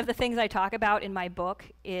of the things I talk about in my book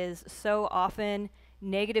is so often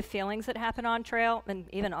negative feelings that happen on trail and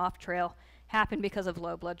even off trail happen because of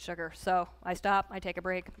low blood sugar. So I stop, I take a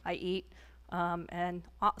break, I eat, and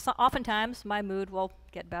so oftentimes my mood will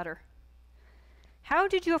get better. How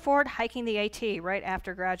did you afford hiking the AT right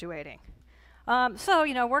after graduating?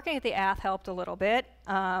 Working at the ATH helped a little bit,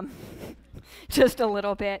 just a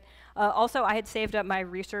little bit. Also, I had saved up my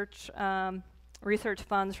research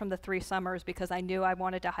funds from the 3 summers because I knew I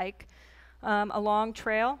wanted to hike a long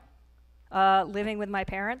trail, living with my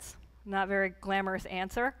parents. Not very glamorous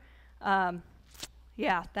answer. That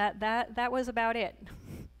was about it.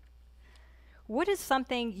 What is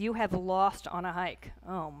something you have lost on a hike?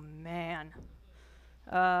 Oh, man.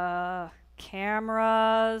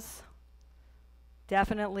 Cameras,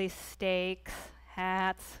 definitely stakes,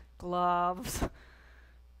 hats, gloves,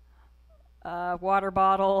 water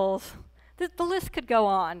bottles. The list could go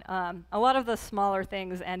on. A lot of the smaller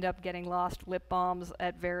things end up getting lost, lip balms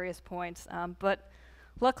at various points. But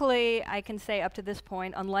luckily, I can say up to this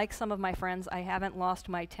point, unlike some of my friends, I haven't lost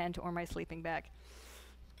my tent or my sleeping bag.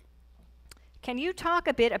 Can you talk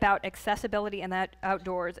a bit about accessibility in that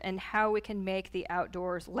outdoors and how we can make the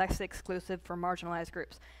outdoors less exclusive for marginalized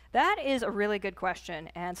groups? That is a really good question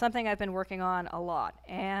and something I've been working on a lot.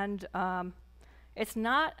 And it's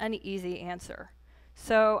not an easy answer.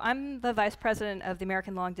 So I'm the vice president of the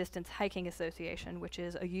American Long Distance Hiking Association, which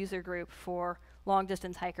is a user group for long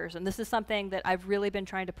distance hikers. And this is something that I've really been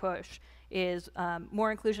trying to push is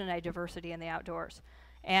more inclusion and diversity in the outdoors.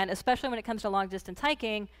 And especially when it comes to long distance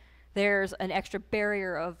hiking, there's an extra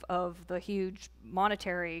barrier of the huge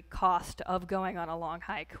monetary cost of going on a long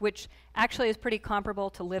hike, which actually is pretty comparable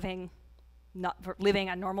to living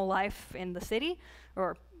a normal life in the city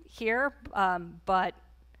or here, but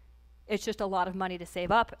it's just a lot of money to save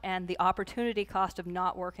up, and the opportunity cost of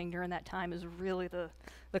not working during that time is really the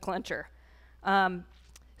clincher.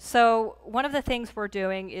 So one of the things we're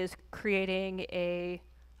doing is creating a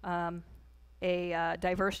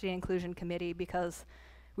diversity and inclusion committee because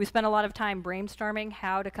we spent a lot of time brainstorming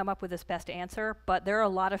how to come up with this best answer, but there are a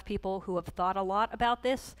lot of people who have thought a lot about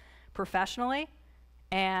this professionally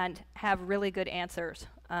and have really good answers.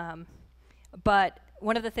 But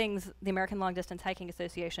one of the things the American Long Distance Hiking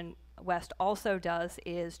Association West also does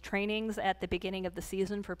is trainings at the beginning of the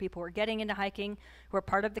season for people who are getting into hiking, who are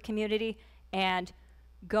part of the community, and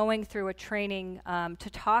going through a training to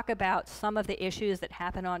talk about some of the issues that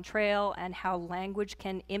happen on trail and how language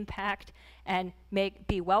can impact and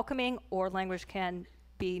be welcoming, or language can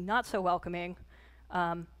be not so welcoming.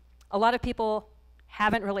 A lot of people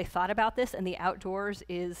haven't really thought about this, and the outdoors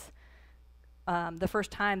is the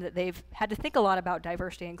first time that they've had to think a lot about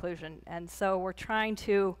diversity and inclusion. And so we're trying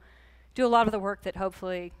to do a lot of the work that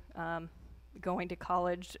hopefully going to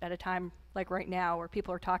college at a time like right now where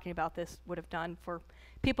people are talking about this would have done for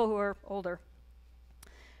people who are older.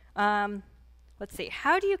 Let's see,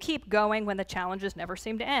 how do you keep going when the challenges never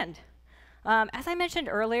seem to end? As I mentioned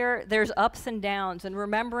earlier, there's ups and downs, and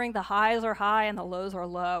remembering the highs are high and the lows are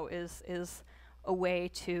low is a way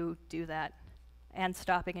to do that, and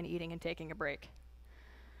stopping and eating and taking a break.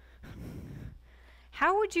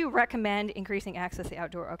 How would you recommend increasing access to the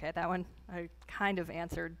outdoor? Okay, that one I kind of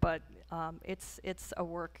answered, but it's a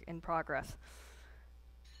work in progress.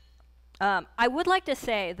 I would like to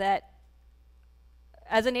say that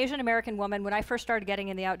as an Asian American woman, when I first started getting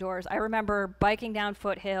in the outdoors, I remember biking down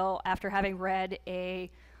Foothill after having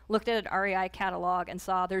looked at an REI catalog and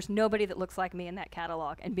saw there's nobody that looks like me in that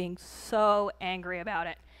catalog, and being so angry about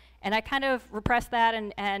it. And I kind of repressed that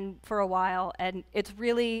and for a while, and it's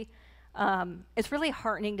really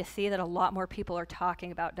heartening to see that a lot more people are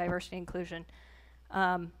talking about diversity and inclusion.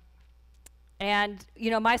 And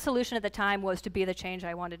my solution at the time was to be the change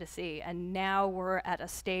I wanted to see. And now we're at a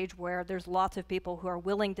stage where there's lots of people who are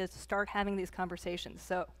willing to start having these conversations.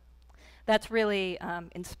 So that's really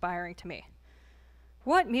inspiring to me.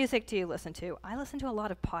 What music do you listen to? I listen to a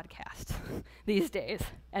lot of podcasts these days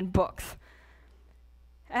and books.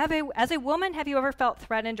 As a woman, have you ever felt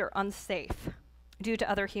threatened or unsafe due to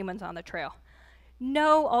other humans on the trail?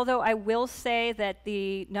 No, although I will say that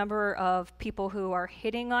the number of people who are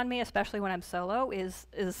hitting on me, especially when I'm solo, is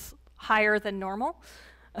higher than normal,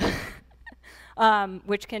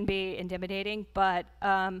 which can be intimidating. But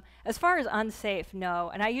as far as unsafe,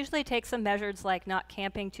 no. And I usually take some measures like not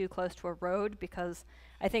camping too close to a road, because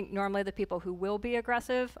I think normally the people who will be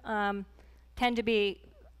aggressive tend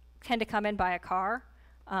to come in by a car.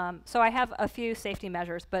 So I have a few safety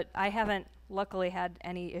measures, but I haven't luckily had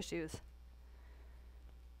any issues.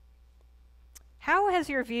 How has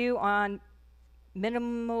your view on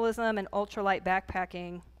minimalism and ultralight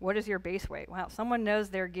backpacking, what is your base weight? Wow, someone knows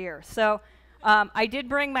their gear. So I did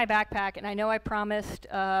bring my backpack, and I know I promised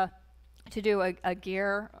to do a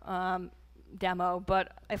gear demo,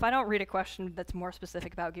 but if I don't read a question that's more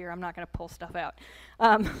specific about gear, I'm not going to pull stuff out.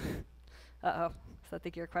 Uh-oh, is that the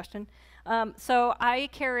gear question? So I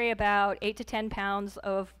carry about 8 to 10 pounds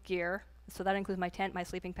of gear. So that includes my tent, my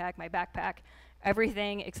sleeping bag, my backpack,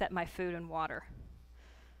 everything except my food and water.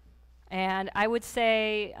 And I would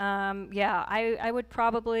say, yeah, I would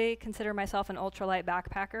probably consider myself an ultralight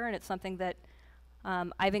backpacker, and it's something that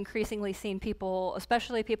I've increasingly seen people,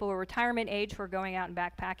 especially people who are retirement age who are going out and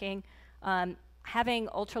backpacking, having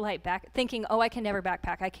ultralight thinking, oh, I can never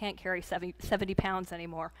backpack, I can't carry 70 pounds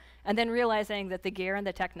anymore. And then realizing that the gear and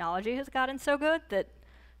the technology has gotten so good that,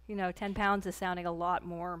 10 pounds is sounding a lot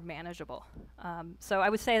more manageable. So I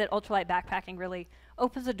would say that ultralight backpacking really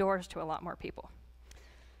opens the doors to a lot more people.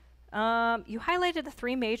 You highlighted the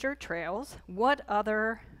 3 major trails. What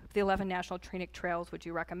other of the 11 national scenic trails would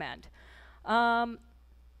you recommend? So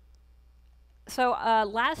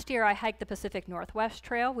last year I hiked the Pacific Northwest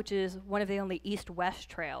Trail, which is one of the only east-west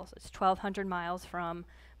trails. It's 1,200 miles from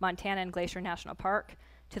Montana and Glacier National Park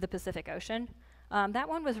to the Pacific Ocean. That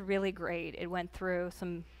one was really great. It went through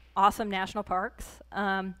some awesome national parks.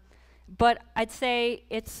 But I'd say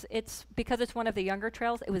it's because it's one of the younger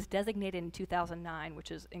trails, it was designated in 2009,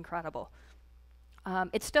 which is incredible.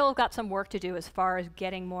 It's still got some work to do as far as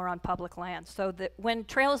getting more on public land. So that when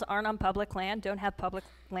trails aren't on public land, don't have public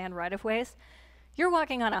land right-of-ways, you're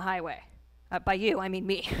walking on a highway. By you, I mean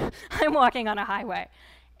me. I'm walking on a highway.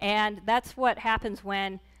 And that's what happens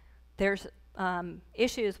when there's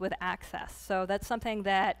issues with access. So that's something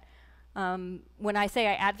that when I say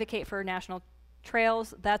I advocate for national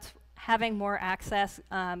trails, that's having more access,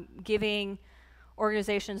 giving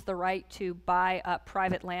organizations the right to buy up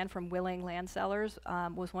private land from willing land sellers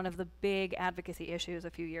was one of the big advocacy issues a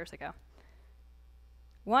few years ago.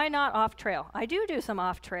 Why not off-trail? I do some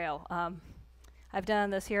off-trail. I've done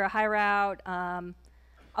the Sierra High Route.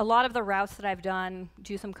 A lot of the routes that I've done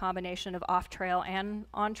do some combination of off-trail and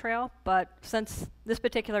on-trail, but since this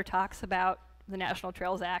particular talks about the National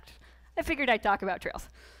Trails Act, I figured I'd talk about trails.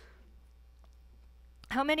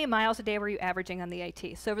 How many miles a day were you averaging on the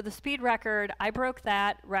AT? So for the speed record, I broke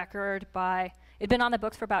that record by, it'd been on the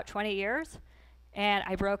books for about 20 years, and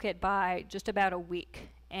I broke it by just about a week.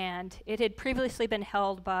 And it had previously been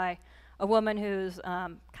held by a woman who's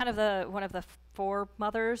kind of one of the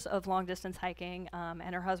foremothers of long-distance hiking,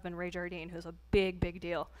 and her husband, Ray Jardine, who's a big, big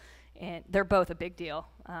deal. And they're both a big deal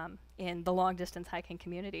in the long-distance hiking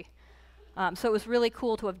community. So it was really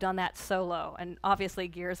cool to have done that solo, and obviously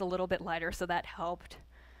gear is a little bit lighter, so that helped.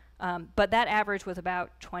 But that average was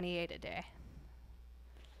about 28 a day.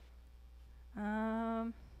 I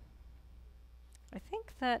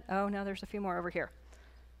think that, oh no, there's a few more over here.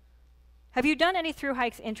 Have you done any through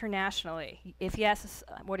hikes internationally? If yes,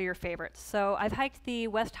 what are your favorites? So I've hiked the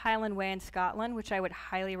West Highland Way in Scotland, which I would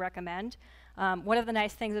highly recommend. One of the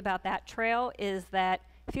nice things about that trail is that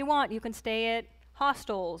if you want, you can stay at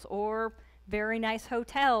hostels or very nice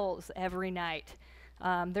hotels every night.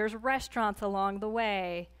 There's restaurants along the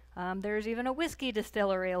way. There's even a whiskey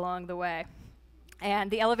distillery along the way.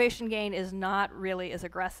 And the elevation gain is not really as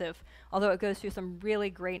aggressive, although it goes through some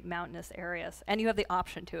really great mountainous areas. And you have the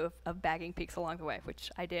option, too, of bagging peaks along the way,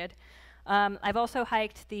 which I did. I've also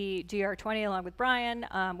hiked the GR20 along with Brian,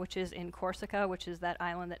 which is in Corsica, which is that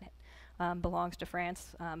island that belongs to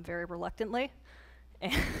France very reluctantly.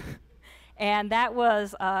 And that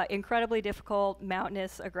was incredibly difficult,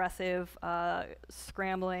 mountainous, aggressive,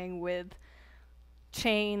 scrambling with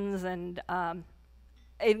chains, and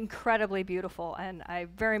incredibly beautiful, and I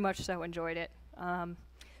very much so enjoyed it.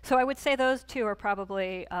 So I would say those two are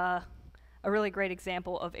probably a really great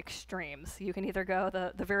example of extremes. You can either go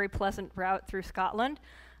the very pleasant route through Scotland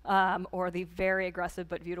or the very aggressive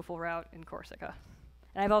but beautiful route in Corsica.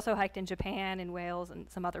 And I've also hiked in Japan and Wales and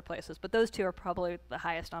some other places, but those two are probably the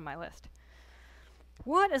highest on my list.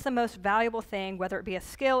 What is the most valuable thing, whether it be a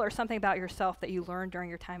skill or something about yourself, that you learned during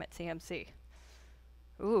your time at CMC?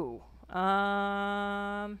 Ooh.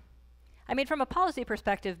 I mean, from a policy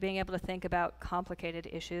perspective, being able to think about complicated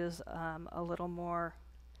issues a little more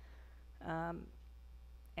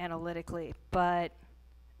analytically. But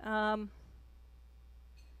yeah,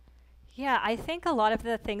 I think a lot of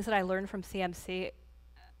the things that I learned from CMC,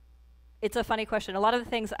 it's a funny question. A lot of the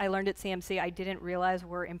things I learned at CMC I didn't realize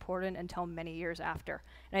were important until many years after.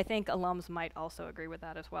 And I think alums might also agree with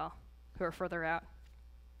that as well, who are further out.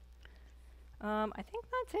 I think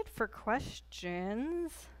that's it for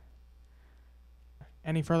questions.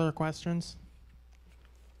 Any further questions?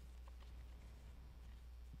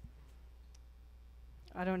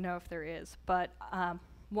 I don't know if there is, but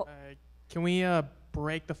well, Can we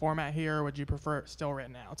break the format here, or would you prefer it still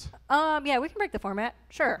written out? yeah, we can break the format.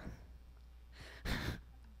 Sure.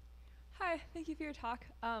 Hi, thank you for your talk.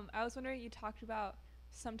 I was wondering, you talked about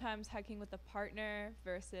sometimes hiking with a partner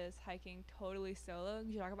versus hiking totally solo.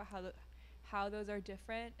 Can you talk about how those are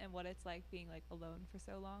different and what it's like being like alone for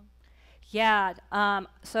so long? Yeah,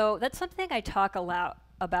 so that's something I talk a lot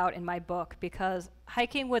about in my book, because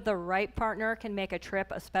hiking with the right partner can make a trip,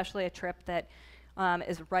 especially a trip that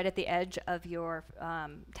is right at the edge of your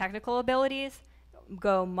technical abilities,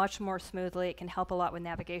 go much more smoothly. It can help a lot with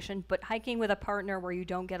navigation, but hiking with a partner where you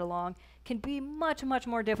don't get along can be much, much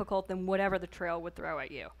more difficult than whatever the trail would throw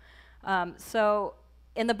at you. So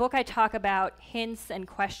in the book, I talk about hints and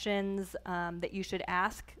questions that you should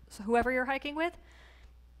ask whoever you're hiking with.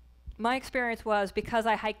 My experience was, because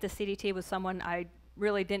I hiked the CDT with someone I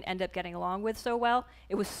really didn't end up getting along with so well,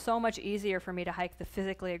 it was so much easier for me to hike the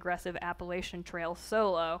physically aggressive Appalachian Trail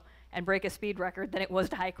solo and break a speed record than it was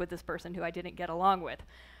to hike with this person who I didn't get along with.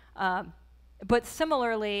 But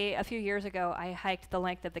similarly, a few years ago, I hiked the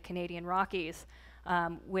length of the Canadian Rockies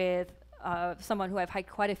with someone who I've hiked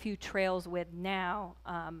quite a few trails with now,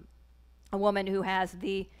 a woman who has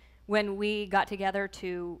when we got together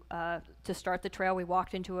to start the trail, we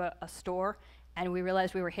walked into a store and we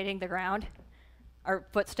realized we were hitting the ground. Our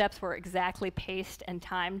footsteps were exactly paced and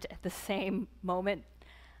timed at the same moment,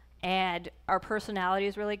 and our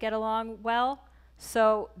personalities really get along well.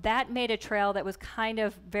 So that made a trail that was kind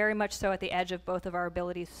of very much so at the edge of both of our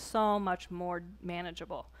abilities so much more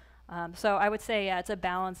manageable. So I would say, yeah, it's a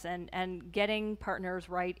balance, and getting partners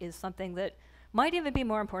right is something that might even be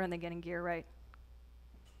more important than getting gear right.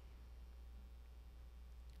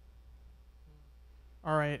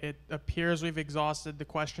 All right, it appears we've exhausted the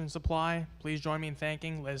question supply. Please join me in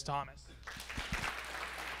thanking Liz Thomas.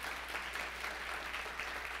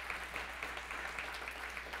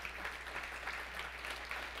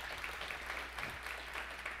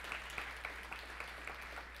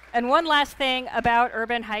 And one last thing about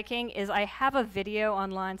urban hiking is I have a video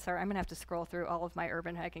online. Sorry, I'm going to have to scroll through all of my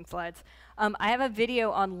urban hiking slides. I have a video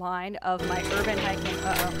online of my urban hiking.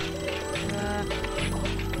 I'm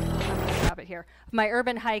going to stop it here. My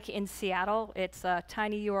urban hike in Seattle. It's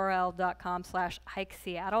tinyurl.com/hike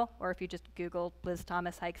Seattle, or if you just Google Liz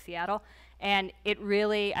Thomas hike Seattle. And it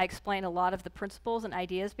really, I explain a lot of the principles and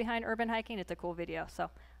ideas behind urban hiking. It's a cool video, so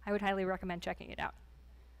I would highly recommend checking it out.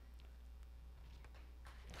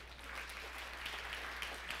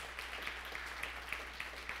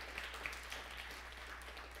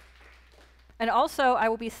 And also, I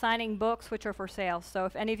will be signing books which are for sale. So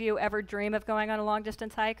if any of you ever dream of going on a long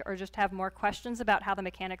distance hike or just have more questions about how the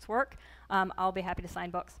mechanics work, I'll be happy to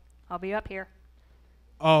sign books. I'll be up here.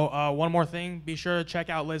 Oh, one more thing. Be sure to check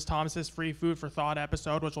out Liz Thomas's Free Food for Thought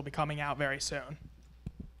episode, which will be coming out very soon.